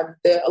with them,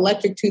 the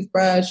electric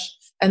toothbrush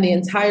and the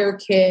entire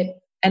kit.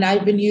 And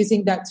I've been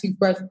using that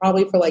toothbrush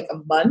probably for like a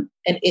month,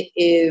 and it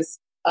is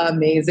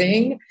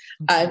amazing.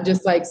 I'm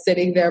just like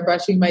sitting there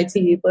brushing my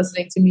teeth,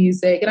 listening to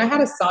music. And I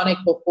had a Sonic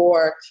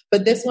before,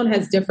 but this one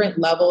has different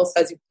levels.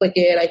 As you click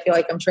it, I feel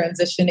like I'm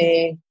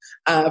transitioning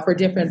for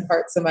different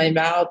parts of my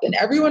mouth. And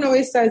everyone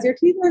always says, your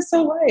teeth are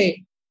so white.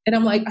 And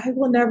I'm like, I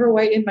will never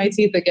whiten my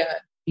teeth again.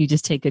 You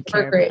just take good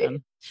care of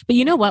them. But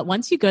you know what?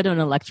 Once you go to an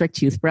electric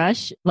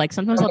toothbrush, like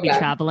sometimes I'll be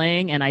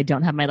traveling and I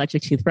don't have my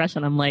electric toothbrush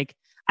and I'm like,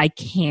 I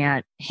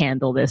can't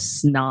handle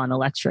this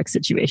non-electric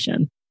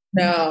situation.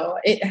 No,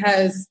 it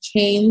has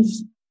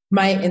changed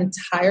my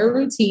entire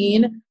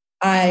routine.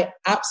 I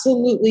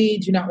absolutely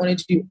do not want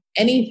to do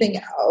anything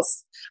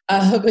else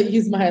but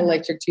use my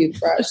electric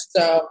toothbrush.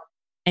 So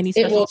any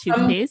special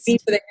toothpaste? Come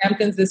to the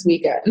Hamptons this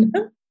weekend.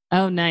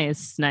 Oh,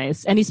 nice.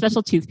 Any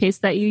special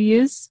toothpaste that you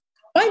use?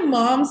 My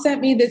mom sent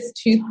me this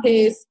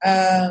toothpaste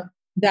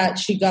that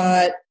she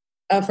got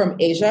from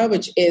Asia,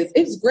 which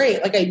it's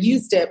great. Like I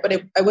used it, but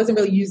I wasn't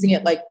really using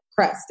it like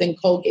Crest and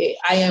Colgate.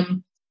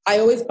 I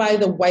always buy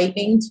the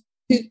whitening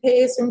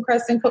toothpaste from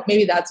Crest and Colgate.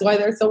 Maybe that's why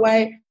they're so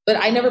white. But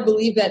I never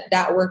believed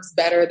that works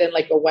better than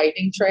like a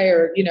whitening tray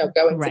or,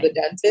 going to the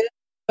dentist.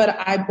 But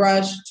I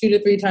brush 2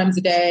 to 3 times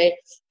a day.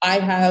 I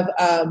have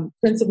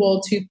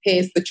Principal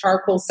toothpaste, the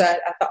charcoal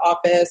set at the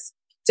office.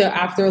 So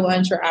after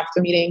lunch or after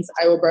meetings,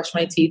 I will brush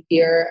my teeth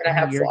here and I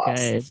have floss.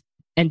 Good.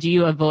 And do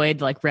you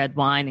avoid like red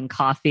wine and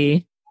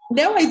coffee?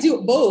 No, I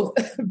do both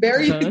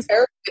very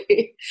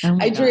terribly.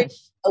 I drink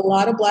a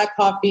lot of black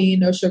coffee,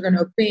 no sugar,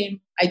 no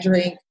cream. I've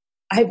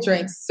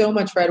drank so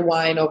much red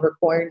wine over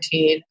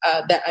quarantine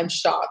that I'm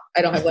shocked.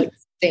 I don't have like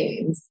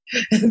stains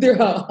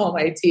throughout all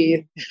my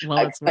teeth.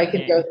 Well, I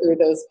can go through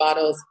those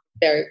bottles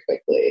very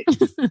quickly.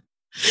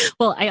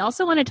 Well, I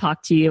also want to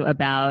talk to you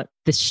about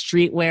the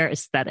streetwear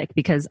aesthetic,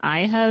 because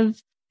I have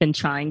been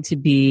trying to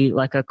be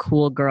like a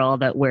cool girl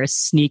that wears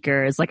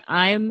sneakers. Like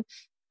I'm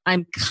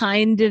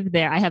kind of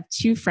there. I have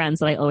two friends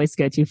that I always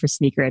go to for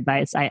sneaker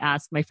advice. I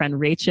ask my friend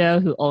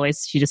Rachel,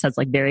 she just has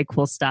like very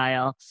cool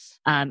style.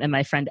 And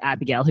my friend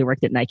Abigail, who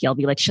worked at Nike. I'll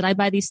be like, should I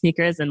buy these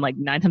sneakers? And like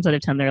 9 times out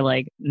of 10, they're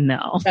like,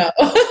 no.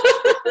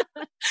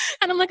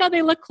 And I'm like, oh,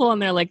 they look cool. And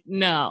they're like,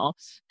 no.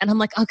 And I'm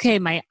like, okay,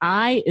 my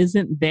eye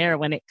isn't there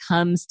when it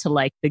comes to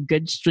like the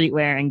good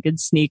streetwear and good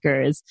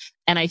sneakers.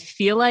 And I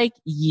feel like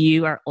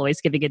you are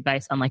always giving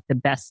advice on like the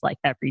best, like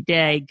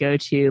everyday go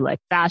to like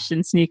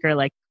fashion sneaker.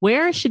 Like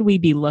where should we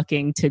be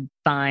looking to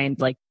find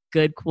like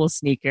good, cool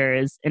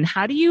sneakers? And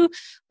how do you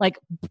like,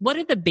 what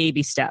are the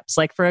baby steps?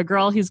 Like for a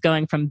girl who's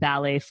going from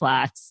ballet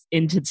flats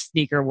into the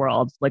sneaker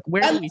world, like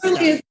where do we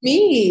start? It's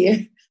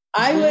me.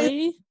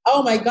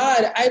 Oh my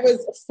God. I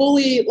was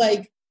fully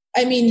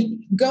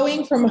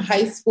going from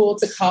high school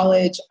to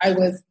college, I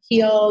was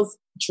heels,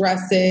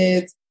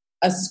 dresses,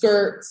 a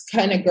skirts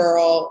kind of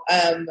girl.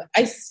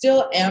 I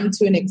still am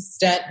to an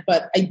extent,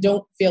 but I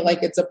don't feel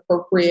like it's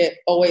appropriate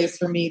always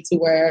for me to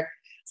wear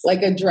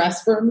like a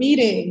dress for a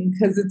meeting,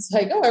 because it's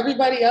like, oh,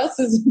 everybody else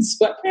is in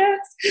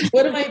sweatpants.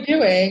 What am I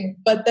doing?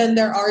 But then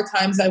there are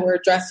times I wear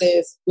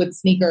dresses with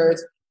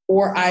sneakers,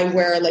 or I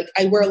wear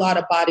a lot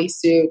of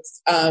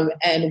bodysuits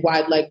and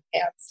wide leg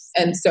pants.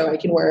 And so I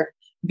can wear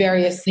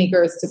various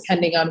sneakers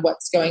depending on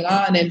what's going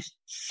on. And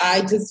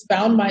I just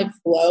found my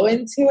flow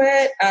into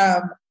it.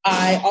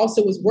 I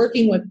also was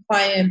working with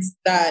clients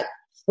that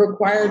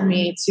required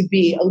me to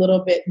be a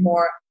little bit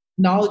more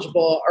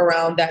knowledgeable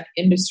around that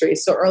industry.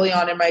 So early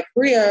on in my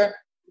career,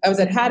 I was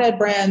at Haddad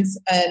Brands,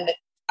 and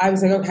I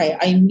was like, okay,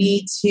 I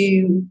need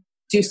to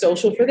do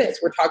social for this.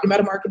 We're talking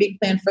about a marketing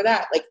plan for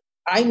that. Like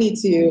I need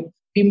to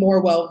be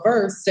more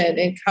well-versed,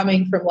 and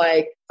coming from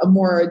like a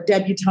more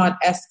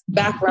debutante-esque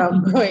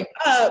background growing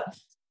up,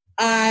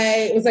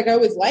 I was like, I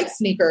always liked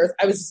sneakers.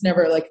 I was just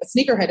never like a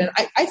sneakerhead. And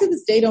I to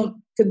this day don't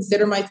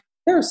consider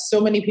there are so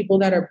many people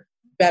that are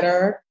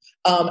better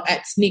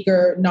at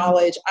sneaker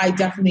knowledge. I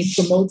definitely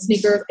promote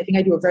sneakers. I think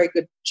I do a very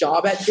good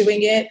job at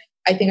doing it.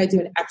 I think I do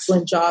an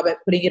excellent job at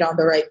putting it on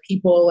the right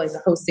people and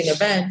hosting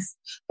events.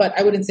 But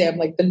I wouldn't say I'm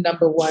like the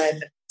number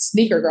one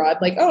sneaker girl. I'm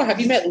like, oh, have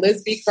you met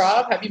Liz B.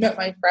 Croft? Have you met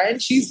my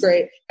friend? She's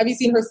great. Have you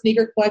seen her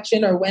sneaker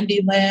collection, or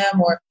Wendy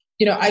Lam? Or,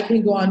 I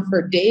can go on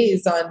for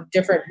days on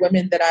different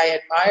women that I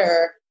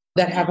admire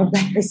that have a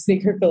better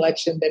sneaker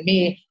collection than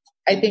me.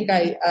 I think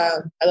I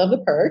love the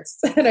perks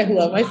and I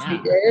love my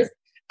sneakers.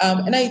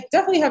 And I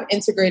definitely have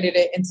integrated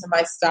it into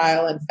my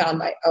style and found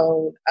my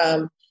own.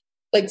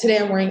 Like today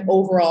I'm wearing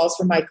overalls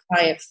for my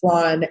client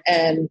Flan,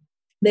 and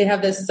they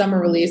have this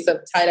summer release of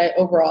tie-dye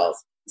overalls.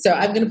 So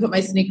I'm going to put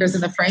my sneakers in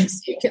the frame so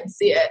you can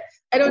see it.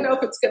 I don't know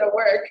if it's going to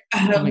work.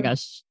 Oh my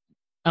gosh.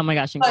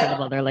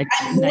 Incredible. They're like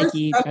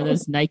Nike, are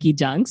those Nike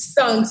Dunks?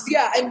 Dunks.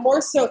 Yeah. I'm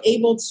more so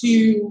able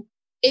to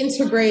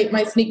integrate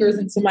my sneakers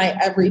into my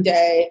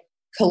everyday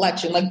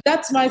collection. Like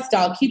that's my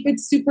style. Keep it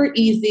super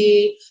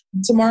easy.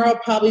 Tomorrow I'll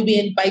probably be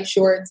in bike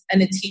shorts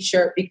and a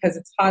t-shirt because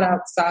it's hot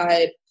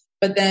outside.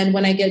 But then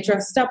when I get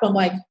dressed up, I'm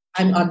like,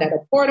 I'm on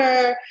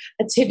Net-a-Porter.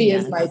 A Tibi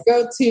is my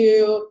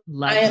go-to.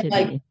 Love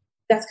Tibi.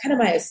 That's kind of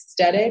my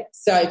aesthetic.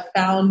 So I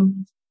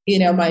found,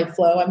 my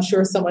flow. I'm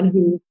sure someone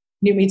who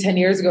knew me 10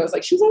 years ago was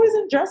like, she was always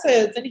in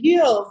dresses and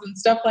heels and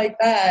stuff like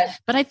that.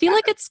 But I feel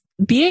like it's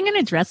being in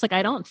a dress. Like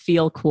I don't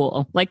feel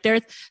cool. Like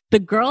there's the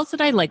girls that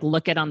I like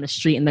look at on the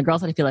street, and the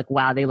girls that I feel like,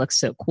 wow, they look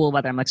so cool.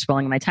 Whether I'm like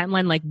scrolling my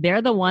timeline, like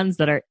they're the ones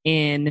that are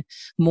in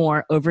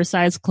more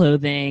oversized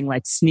clothing,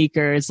 like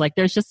sneakers. Like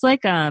there's just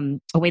like a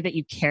way that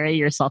you carry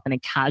yourself in a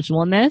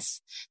casualness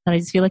that I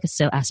just feel like is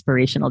so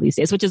aspirational these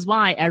days, which is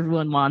why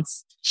everyone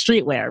wants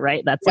streetwear,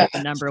 right? That's like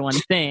the number one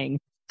thing.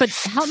 But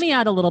help me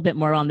out a little bit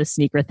more on the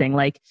sneaker thing,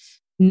 like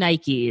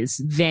Nikes,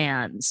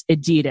 Vans,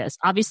 Adidas.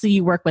 Obviously,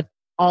 you work with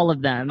all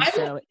of them,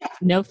 so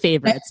no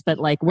favorites. But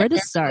like, where to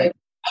start?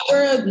 I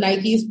wear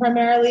Nikes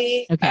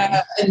primarily,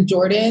 and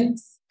Jordans.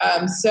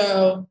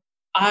 So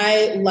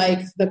I like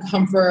the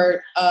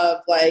comfort of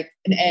like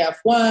an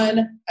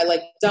AF1. I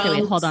like Dunks. Okay,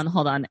 wait, hold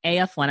on.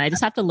 AF1. I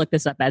just have to look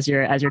this up as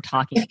you're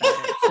talking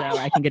about it, so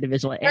I can get a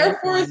visual. Air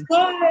Force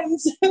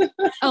Ones.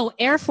 Oh,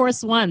 Air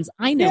Force Ones.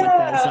 I know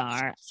what those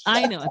are.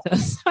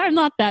 I'm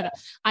not that.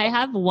 I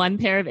have one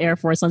pair of Air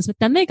Force Ones, but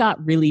then they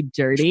got really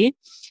dirty,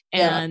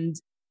 and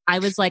I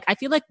was like, I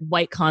feel like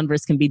white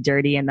Converse can be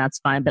dirty, and that's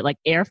fine, but like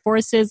Air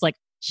Forces, like,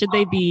 should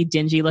they be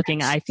dingy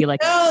looking? I feel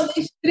like no,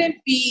 they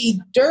shouldn't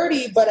be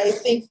dirty, but I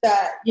think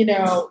that,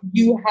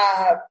 you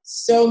have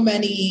so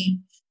many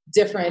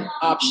different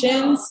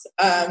options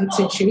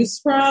to choose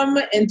from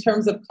in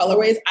terms of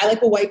colorways. I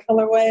like a white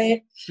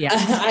colorway. Yeah.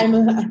 I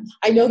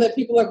know that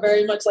people are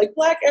very much like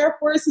black Air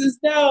Forces,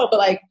 no, but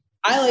like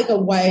I like a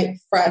white,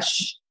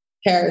 fresh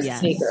pair of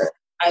sneakers.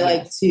 I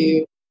like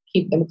to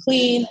keep them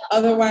clean.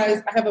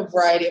 Otherwise, I have a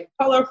variety of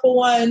colorful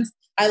ones.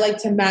 I like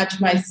to match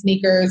my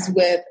sneakers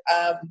with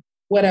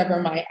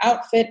whatever my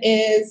outfit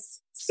is.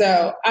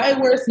 So I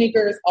wear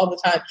sneakers all the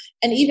time.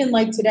 And even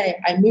like today,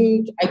 I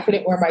moved, I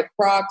couldn't wear my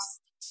Crocs.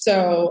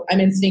 So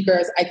I'm in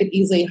sneakers. I could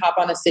easily hop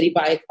on a city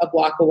bike a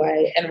block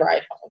away and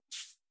ride home.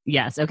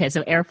 Yes. Okay.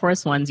 So Air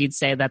Force Ones, you'd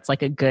say that's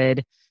like a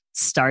good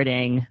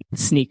starting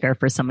sneaker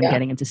for someone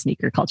getting into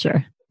sneaker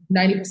culture.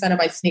 90% of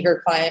my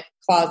sneaker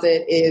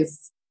closet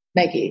is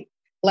Nike.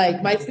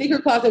 Like my sneaker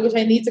closet, which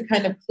I need to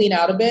kind of clean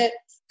out a bit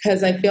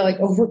because I feel like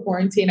over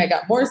quarantine, I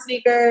got more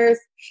sneakers.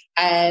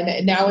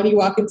 And now when you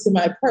walk into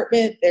my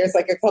apartment, there's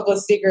like a couple of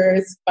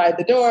sneakers by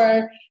the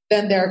door.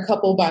 Then there are a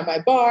couple by my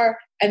bar.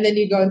 And then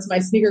you go into my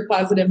sneaker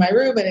closet in my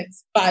room and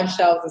it's 5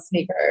 shelves of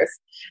sneakers.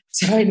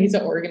 So I need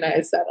to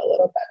organize that a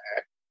little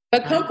better.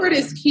 But comfort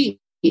is key.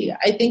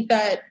 I think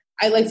that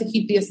I like to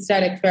keep the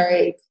aesthetic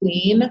very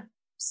clean.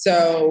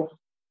 So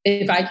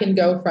if I can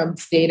go from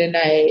day to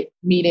night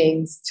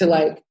meetings to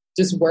like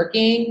just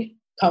working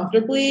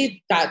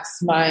comfortably,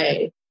 that's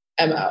my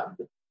MO.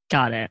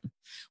 Got it.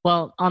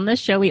 Well, on this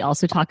show, we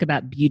also talk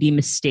about beauty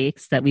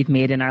mistakes that we've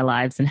made in our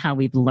lives and how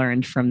we've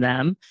learned from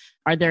them.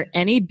 Are there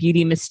any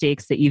beauty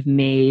mistakes that you've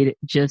made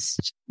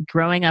just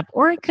growing up,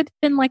 or it could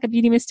have been like a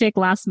beauty mistake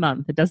last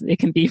month? It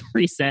can be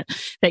recent,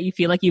 that you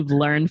feel like you've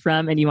learned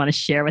from and you want to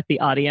share with the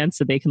audience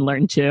so they can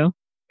learn too?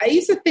 I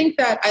used to think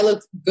that I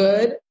looked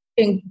good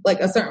in like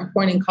a certain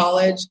point in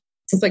college.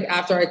 It's like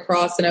after I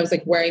crossed and I was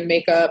like wearing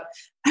makeup,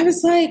 I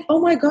was like, oh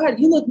my God,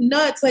 you look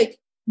nuts. Like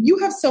you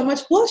have so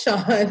much blush on.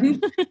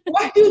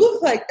 Why do you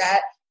look like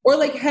that? Or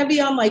like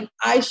heavy on like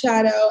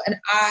eyeshadow. And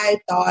I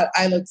thought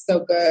I looked so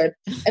good.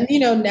 And, you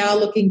know, now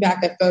looking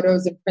back at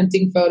photos and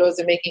printing photos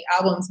and making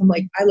albums, I'm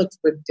like, I looked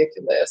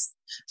ridiculous.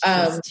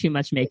 Too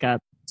much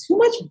makeup. Too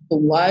much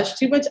blush,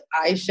 too much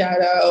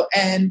eyeshadow.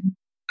 And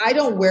I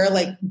don't wear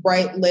like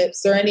bright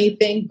lips or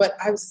anything, but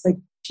I was like,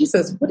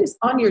 Jesus, what is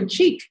on your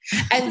cheek?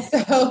 And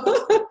so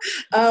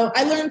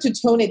I learned to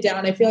tone it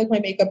down. I feel like my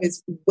makeup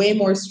is way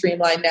more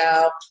streamlined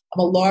now. I'm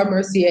a Laura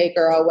Mercier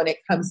girl when it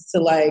comes to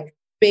like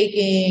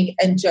baking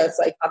and just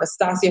like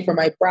Anastasia for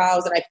my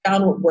brows. And I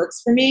found what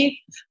works for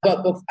me.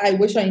 But I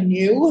wish I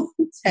knew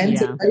 10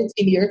 to 13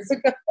 years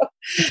ago.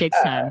 It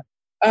takes time.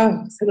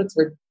 So it looks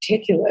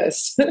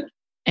ridiculous.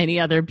 Any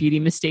other beauty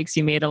mistakes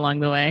you made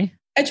along the way?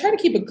 I try to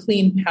keep a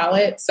clean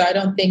palette. So I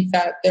don't think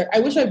that I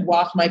wish I'd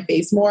washed my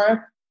face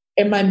more.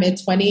 In my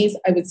mid-20s,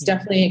 I was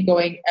definitely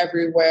going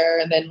everywhere.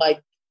 And then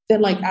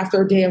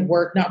after a day of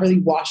work, not really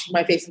washing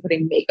my face and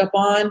putting makeup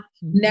on.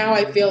 Now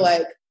I feel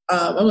like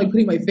I'm like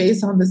putting my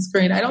face on the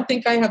screen. I don't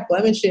think I have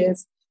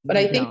blemishes, but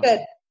I think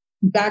that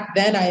back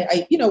then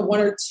I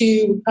one or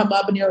two would come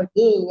up and you're like,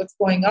 ooh, what's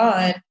going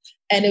on?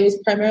 And it was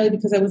primarily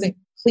because I wasn't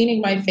cleaning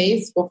my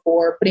face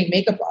before putting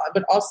makeup on,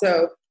 but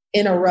also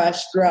in a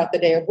rush throughout the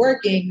day of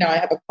working. Now I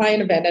have a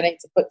client event and I need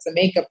to put some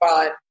makeup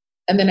on.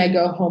 And then I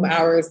go home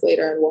hours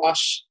later and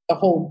wash the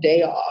whole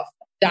day off.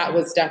 That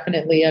was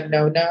definitely a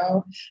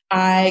no-no.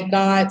 I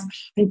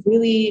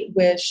really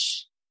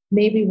wish,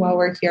 maybe while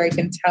we're here, I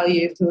can tell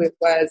you who it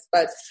was,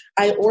 but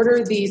I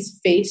ordered these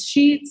face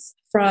sheets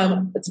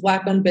it's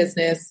Black-owned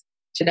business.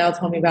 Janelle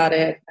told me about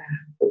it.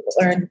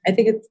 I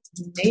think it's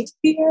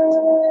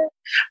Napier.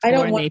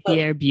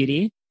 Napier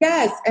Beauty.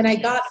 Yes. And I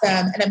got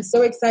them and I'm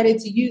so excited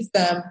to use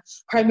them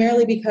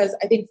primarily because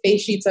I think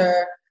face sheets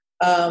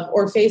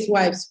or face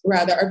wipes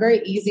rather, are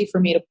very easy for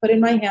me to put in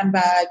my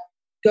handbag,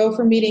 go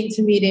from meeting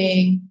to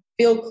meeting,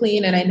 feel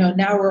clean. And I know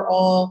now we're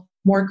all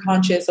more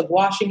conscious of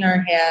washing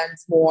our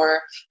hands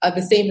more.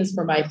 The same is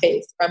for my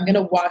face. If I'm going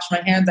to wash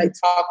my hands, I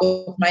talk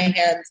with my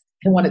hands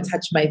and want to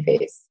touch my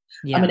face.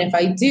 Yeah. And if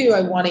I do,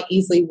 I want to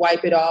easily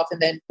wipe it off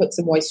and then put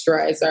some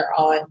moisturizer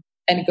on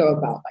and go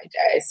about my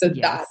day. So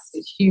that's a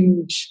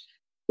huge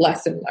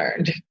lesson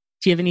learned.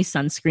 Do you have any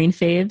sunscreen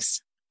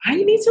faves? I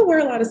need to wear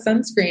a lot of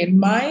sunscreen.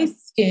 My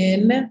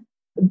skin,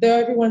 though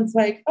everyone's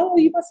like, oh,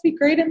 you must be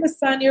great in the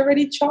sun. You're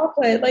already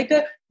chocolate.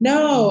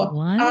 No,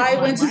 I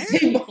went to say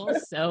people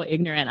so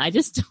ignorant. I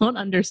just don't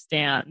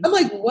understand. I'm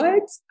like,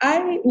 what?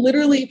 I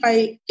literally, if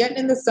I get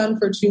in the sun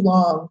for too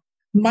long,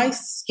 my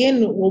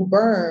skin will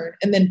burn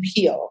and then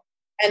peel.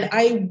 And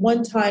I,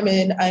 one time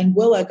in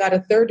Anguilla, got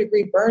a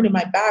 3rd-degree burn in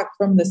my back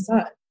from the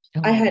sun.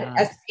 I had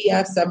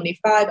SPF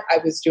 75. I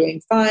was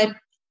doing fine.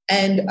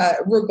 And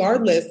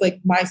regardless,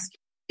 my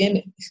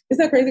skin, isn't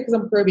that crazy because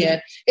I'm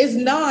Caribbean, is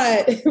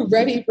not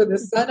ready for the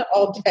sun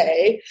all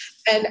day.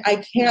 And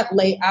I can't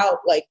lay out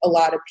like a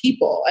lot of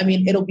people. I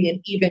mean, it'll be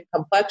an even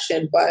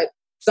complexion, but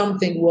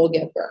something will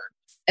get burned.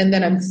 And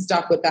then I'm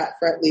stuck with that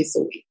for at least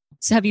a week.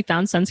 So have you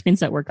found sunscreens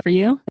that work for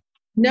you?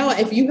 No,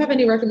 if you have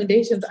any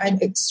recommendations, I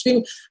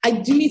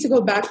do need to go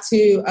back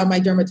to my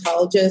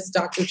dermatologist,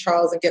 Dr.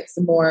 Charles, and get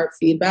some more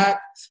feedback.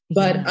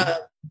 But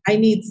I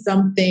need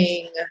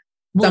something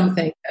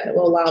something that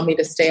will allow me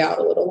to stay out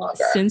a little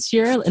longer. Since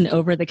you're an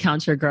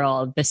over-the-counter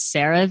girl, the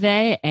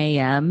CeraVe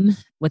AM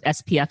with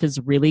SPF is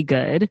really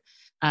good.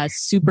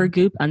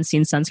 Supergoop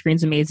Unseen Sunscreen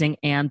is amazing,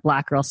 and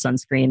Black Girl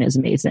Sunscreen is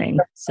amazing.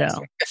 So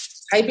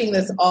typing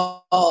this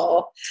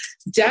all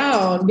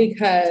down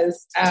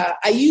because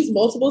I use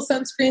multiple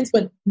sunscreens,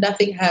 but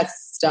nothing has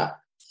stuck.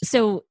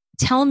 So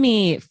tell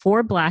me,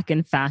 for Black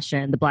in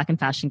Fashion, the Black in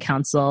Fashion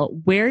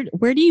Council, where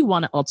do you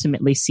want to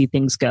ultimately see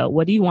things go?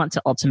 What do you want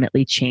to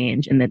ultimately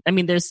change? And then, I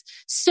mean, there's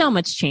so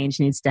much change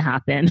needs to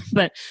happen,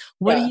 but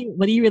what are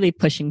you really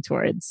pushing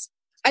towards?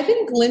 I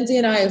think Lindsay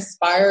and I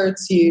aspire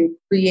to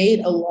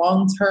create a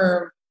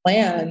long-term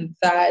plan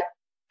that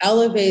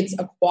elevates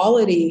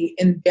equality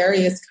in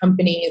various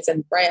companies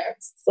and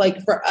brands.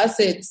 Like for us,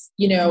 it's,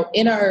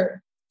 in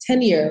our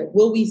tenure,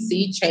 will we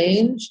see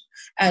change?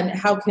 And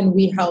how can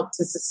we help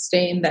to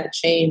sustain that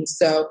change?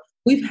 So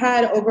we've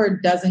had over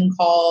a dozen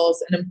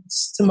calls, and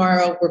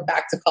tomorrow we're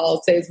back to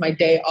calls. Today is my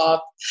day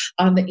off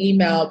on the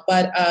email.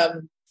 But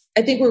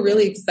I think we're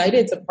really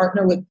excited to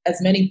partner with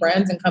as many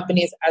brands and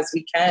companies as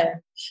we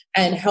can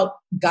and help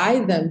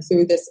guide them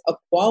through this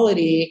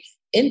equality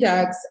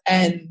index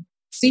and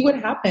see what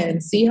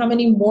happens, see how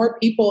many more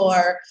people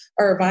are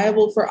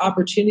viable for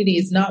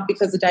opportunities, not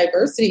because of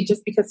diversity,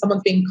 just because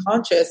someone's being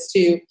conscious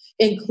to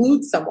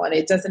include someone.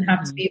 It doesn't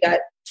have to be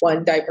that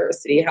one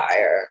diversity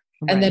hire.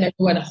 Right. And then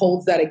everyone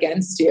holds that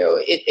against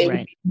you. It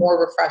would be more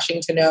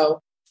refreshing to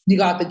know you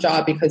got the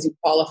job because you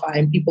qualify,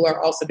 and people are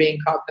also being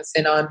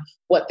cognizant on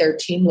what their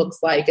team looks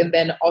like, and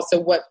then also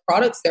what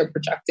products they're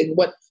projecting,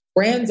 what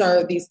brands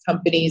are these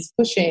companies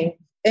pushing.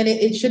 And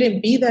it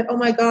shouldn't be that, oh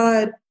my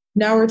God,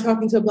 now we're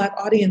talking to a Black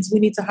audience, we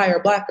need to hire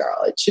a Black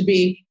girl. It should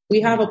be, we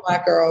have a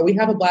Black girl, we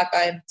have a Black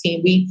guy on the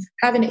team, we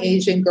have an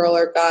Asian girl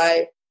or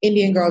guy,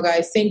 Indian girl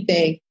guy, same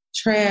thing,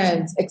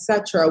 trans,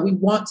 etc. We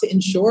want to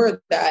ensure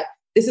that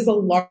this is a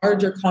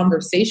larger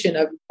conversation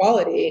of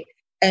equality.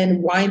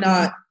 And why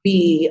not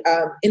be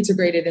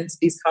integrated into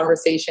these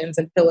conversations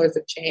and pillars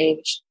of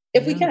change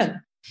if we can?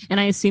 And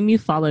I assume you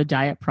follow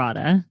Diet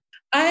Prada.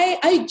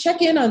 I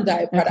check in on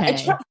Diet Prada.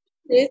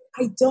 Okay.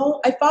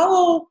 I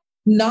follow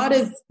not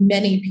as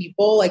many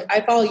people. Like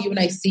I follow you and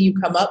I see you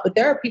come up, but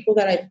there are people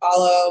that I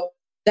follow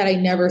that I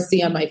never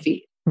see on my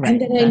feed. Right.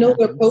 And then I know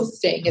they're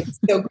posting. It's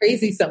so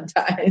crazy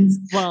sometimes.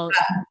 Well,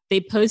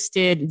 they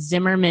posted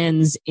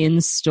Zimmerman's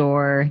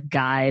in-store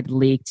guide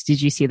leaked.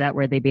 Did you see that?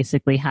 Where they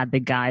basically had the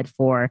guide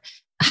for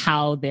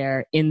how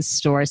their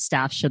in-store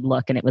staff should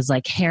look. And it was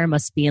like hair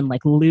must be in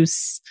like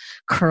loose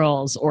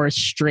curls or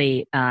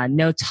straight,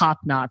 no top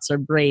knots or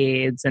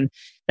braids. And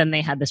then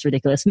they had this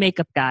ridiculous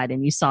makeup guide.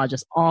 And you saw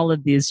just all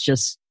of these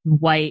just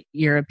white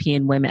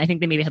European women. I think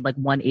they maybe had like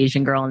one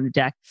Asian girl on the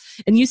deck.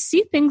 And you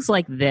see things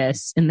like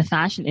this in the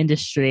fashion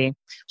industry,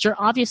 which are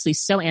obviously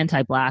so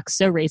anti-Black,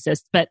 so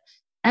racist. But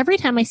every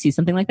time I see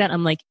something like that,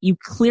 I'm like, you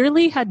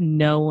clearly had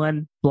no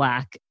one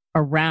Black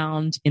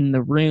around in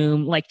the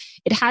room. Like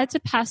it had to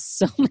pass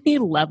so many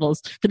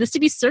levels for this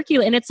to be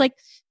circular. And it's like,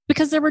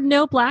 because there were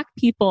no Black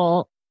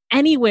people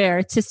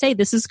anywhere to say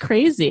this is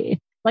crazy.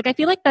 Like, I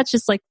feel like that's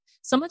just like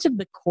so much of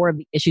the core of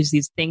the issues,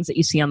 these things that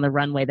you see on the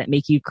runway that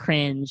make you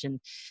cringe and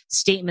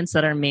statements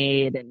that are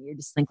made. And you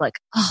just think like,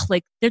 oh,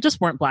 like there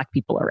just weren't Black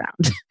people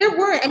around. There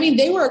weren't. I mean,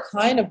 they were a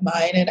client of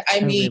mine. And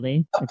I mean,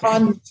 really?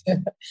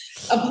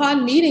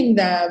 upon meeting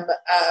them,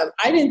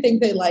 I didn't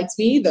think they liked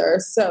me either.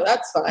 So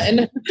that's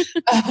fine.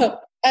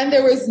 And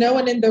there was no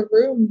one in the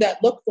room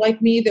that looked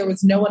like me. There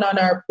was no one on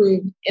our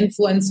approved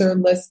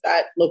influencer list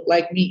that looked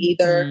like me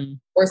either,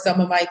 or some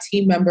of my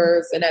team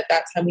members. And at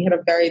that time, we had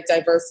a very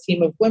diverse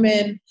team of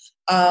women.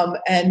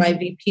 And my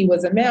VP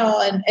was a male.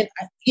 And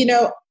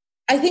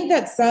I think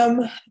that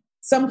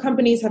some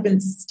companies have been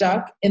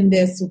stuck in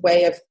this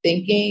way of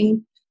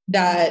thinking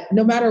that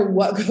no matter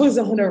what goes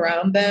on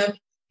around them,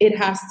 it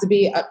has to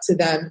be up to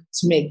them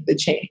to make the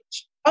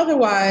change.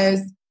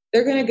 Otherwise,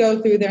 they're going to go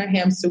through their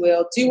hamster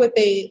wheel, do what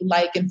they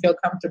like and feel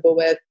comfortable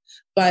with.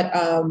 But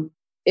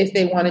if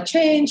they want to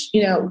change,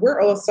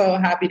 we're also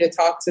happy to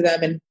talk to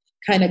them and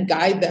kind of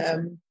guide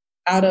them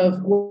out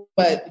of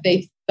what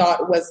they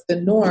thought was the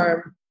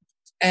norm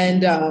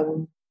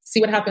and see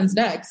what happens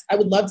next. I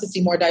would love to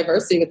see more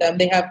diversity with them.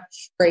 They have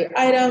great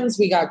items.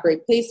 We got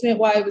great placement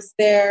while I was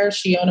there.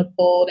 Shiona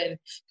pulled and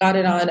got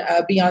it on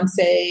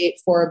Beyonce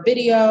for a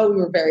video. We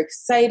were very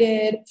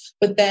excited.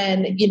 But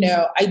then,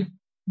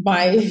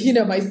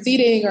 my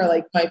seating or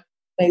like my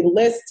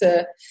list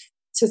to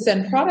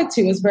send product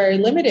to is very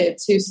limited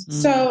to.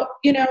 So,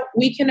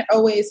 we can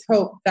always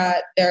hope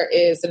that there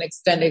is an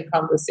extended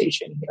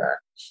conversation here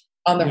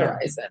on the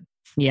horizon.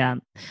 Yeah.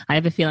 I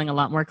have a feeling a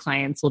lot more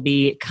clients will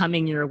be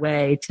coming your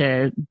way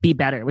to be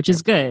better, which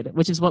is good,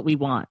 which is what we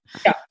want.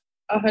 Yeah,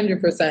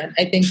 100%.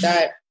 I think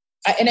that,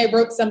 and I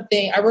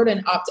wrote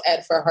an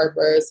op-ed for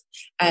Harper's,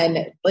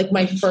 and like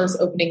my first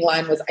opening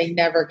line was, I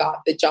never got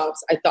the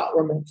jobs I thought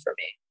were meant for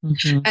me.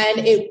 Mm-hmm.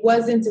 And it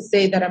wasn't to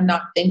say that I'm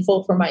not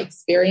thankful for my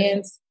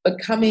experience, but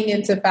coming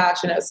into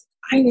fashion as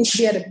I need to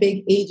be at a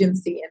big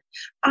agency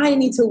and I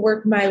need to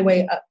work my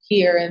way up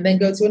here and then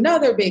go to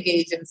another big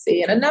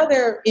agency and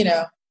another,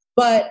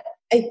 But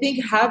I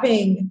think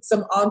having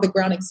some on the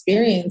ground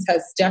experience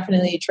has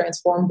definitely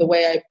transformed the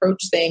way I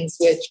approach things,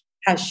 which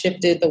has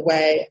shifted the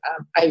way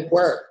I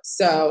work.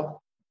 So,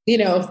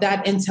 if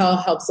that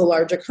intel helps a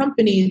larger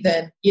company,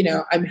 then,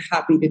 I'm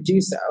happy to do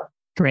so.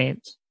 Great.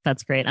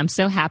 That's great. I'm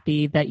so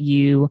happy that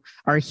you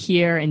are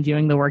here and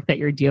doing the work that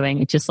you're doing.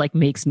 It just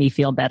makes me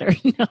feel better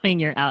knowing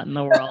you're out in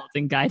the world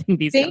and guiding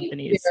these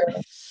companies.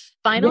 You.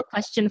 Final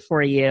question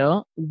for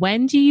you.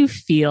 When do you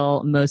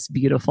feel most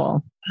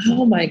beautiful?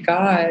 Oh my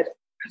God.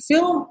 I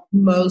feel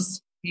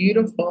most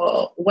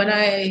beautiful when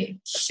I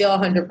feel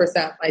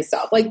 100%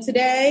 myself. Like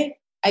today,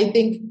 I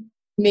think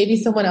maybe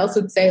someone else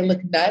would say I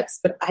look nuts,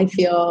 but I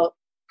feel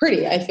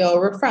pretty. I feel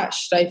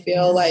refreshed. I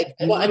feel like,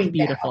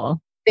 beautiful.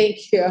 Now, thank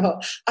you.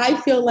 I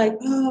feel like,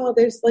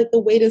 there's the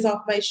weight is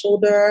off my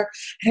shoulder.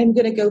 I'm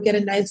going to go get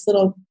a nice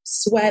little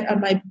sweat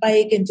on my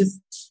bike and just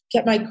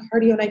get my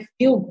cardio. And I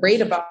feel great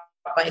about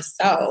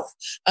myself.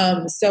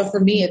 So for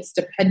me, it's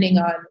depending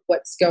on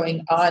what's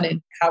going on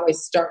and how I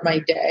start my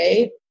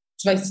day.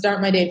 If I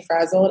start my day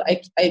frazzled,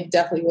 I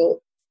definitely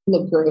will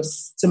look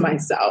gross to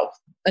myself.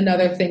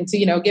 Another thing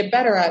to, get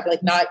better at,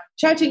 not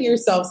judging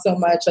yourself so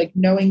much,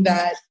 knowing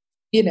that,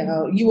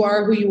 you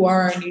are who you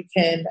are and you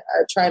can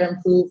try to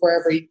improve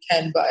wherever you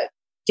can, but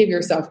give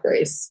yourself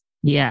grace.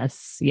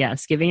 Yes.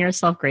 Giving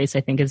yourself grace,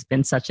 I think, has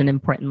been such an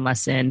important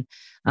lesson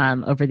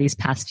over these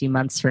past few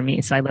months for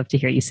me. So I love to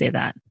hear you say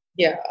that.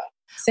 Yeah,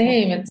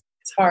 same. It's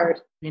hard.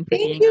 And for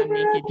being on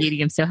Naked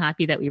Beauty, I'm so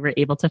happy that we were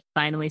able to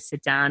finally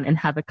sit down and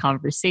have a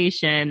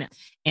conversation.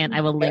 And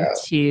I will link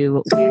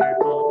to where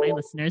all of my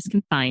listeners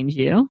can find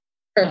you.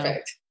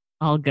 Perfect.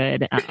 All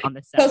good on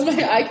the set. That was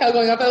my iCal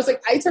going off. I was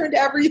like, I turned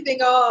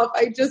everything off.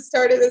 I just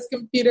started this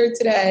computer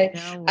today.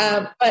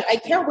 But I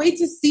can't wait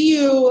to see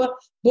you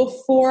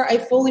before I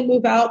fully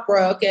move out,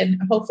 Brooke, and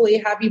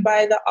hopefully have you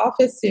by the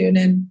office soon.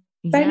 And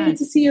I need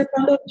to see your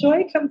bundle of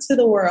joy come to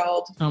the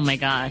world. Oh my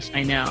gosh,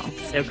 I know.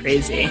 So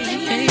crazy.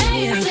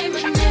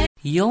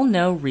 You'll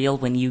know real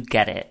when you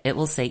get it. It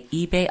will say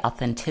eBay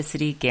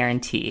Authenticity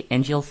Guarantee,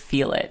 and you'll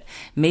feel it.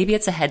 Maybe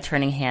it's a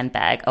head-turning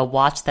handbag, a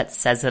watch that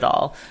says it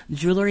all,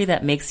 jewelry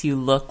that makes you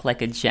look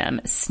like a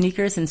gem,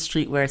 sneakers and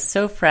streetwear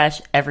so fresh,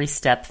 every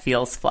step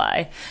feels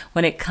fly.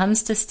 When it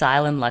comes to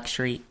style and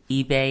luxury,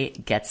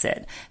 eBay gets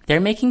it. They're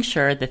making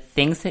sure the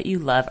things that you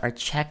love are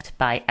checked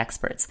by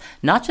experts.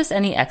 Not just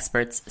any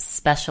experts,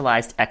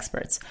 specialized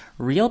experts.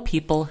 Real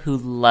people who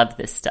love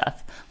this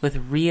stuff with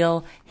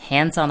real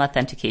hands-on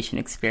authentication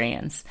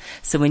experience.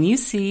 So when you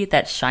see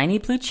that shiny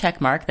blue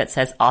check mark that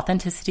says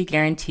Authenticity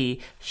Guarantee,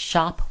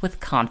 shop with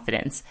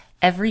confidence.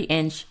 Every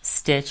inch,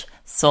 stitch,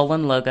 sole,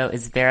 and logo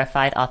is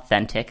verified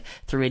authentic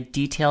through a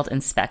detailed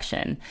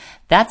inspection.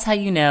 That's how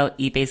you know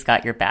eBay's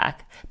got your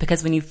back.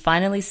 Because when you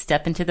finally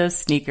step into those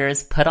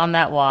sneakers, put on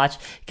that watch,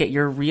 get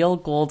your real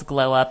gold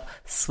glow up,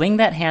 swing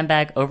that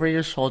handbag over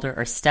your shoulder,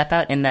 or step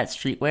out in that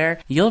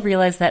streetwear, you'll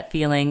realize that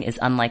feeling is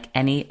unlike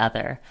any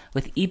other.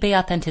 With eBay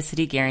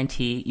Authenticity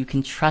Guarantee, you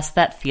can trust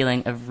that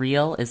feeling of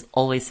real is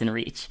always in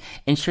reach.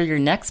 Ensure your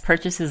next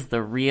purchase is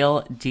the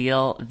real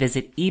deal.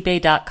 Visit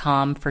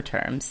ebay.com for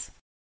terms.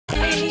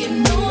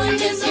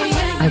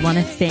 I want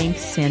to thank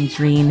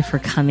Sandrine for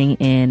coming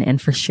in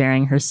and for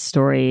sharing her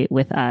story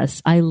with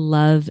us. I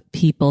love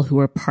people who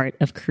are part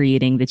of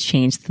creating the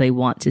change that they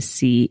want to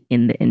see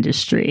in the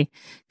industry.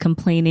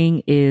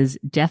 Complaining is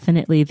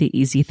definitely the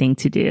easy thing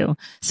to do.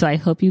 So I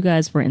hope you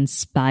guys were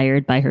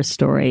inspired by her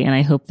story. And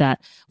I hope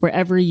that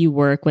wherever you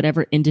work,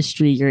 whatever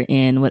industry you're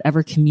in,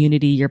 whatever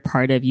community you're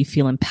part of, you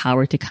feel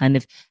empowered to kind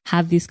of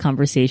have these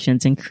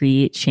conversations and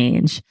create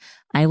change.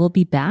 I will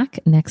be back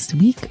next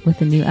week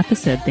with a new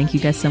episode. Thank you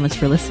guys so much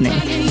for listening.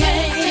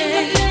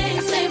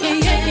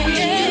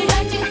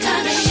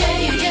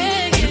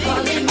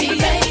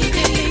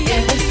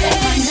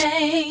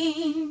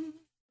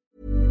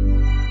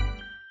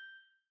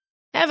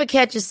 Ever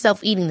catch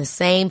yourself eating the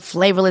same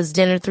flavorless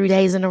dinner 3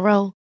 days in a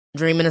row?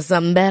 Dreaming of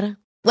something better?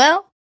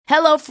 Well,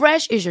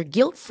 HelloFresh is your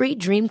guilt-free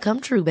dream come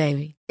true,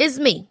 baby. It's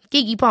me,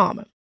 Keke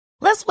Palmer.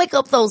 Let's wake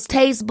up those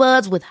taste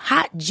buds with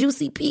hot,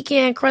 juicy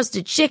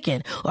pecan-crusted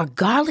chicken or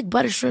garlic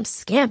butter shrimp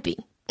scampi.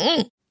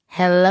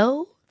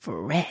 Hello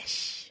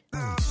Fresh.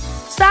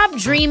 Stop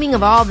dreaming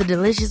of all the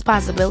delicious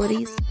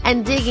possibilities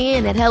and dig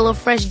in at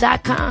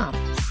HelloFresh.com.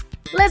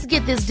 Let's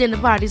get this dinner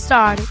party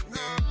started.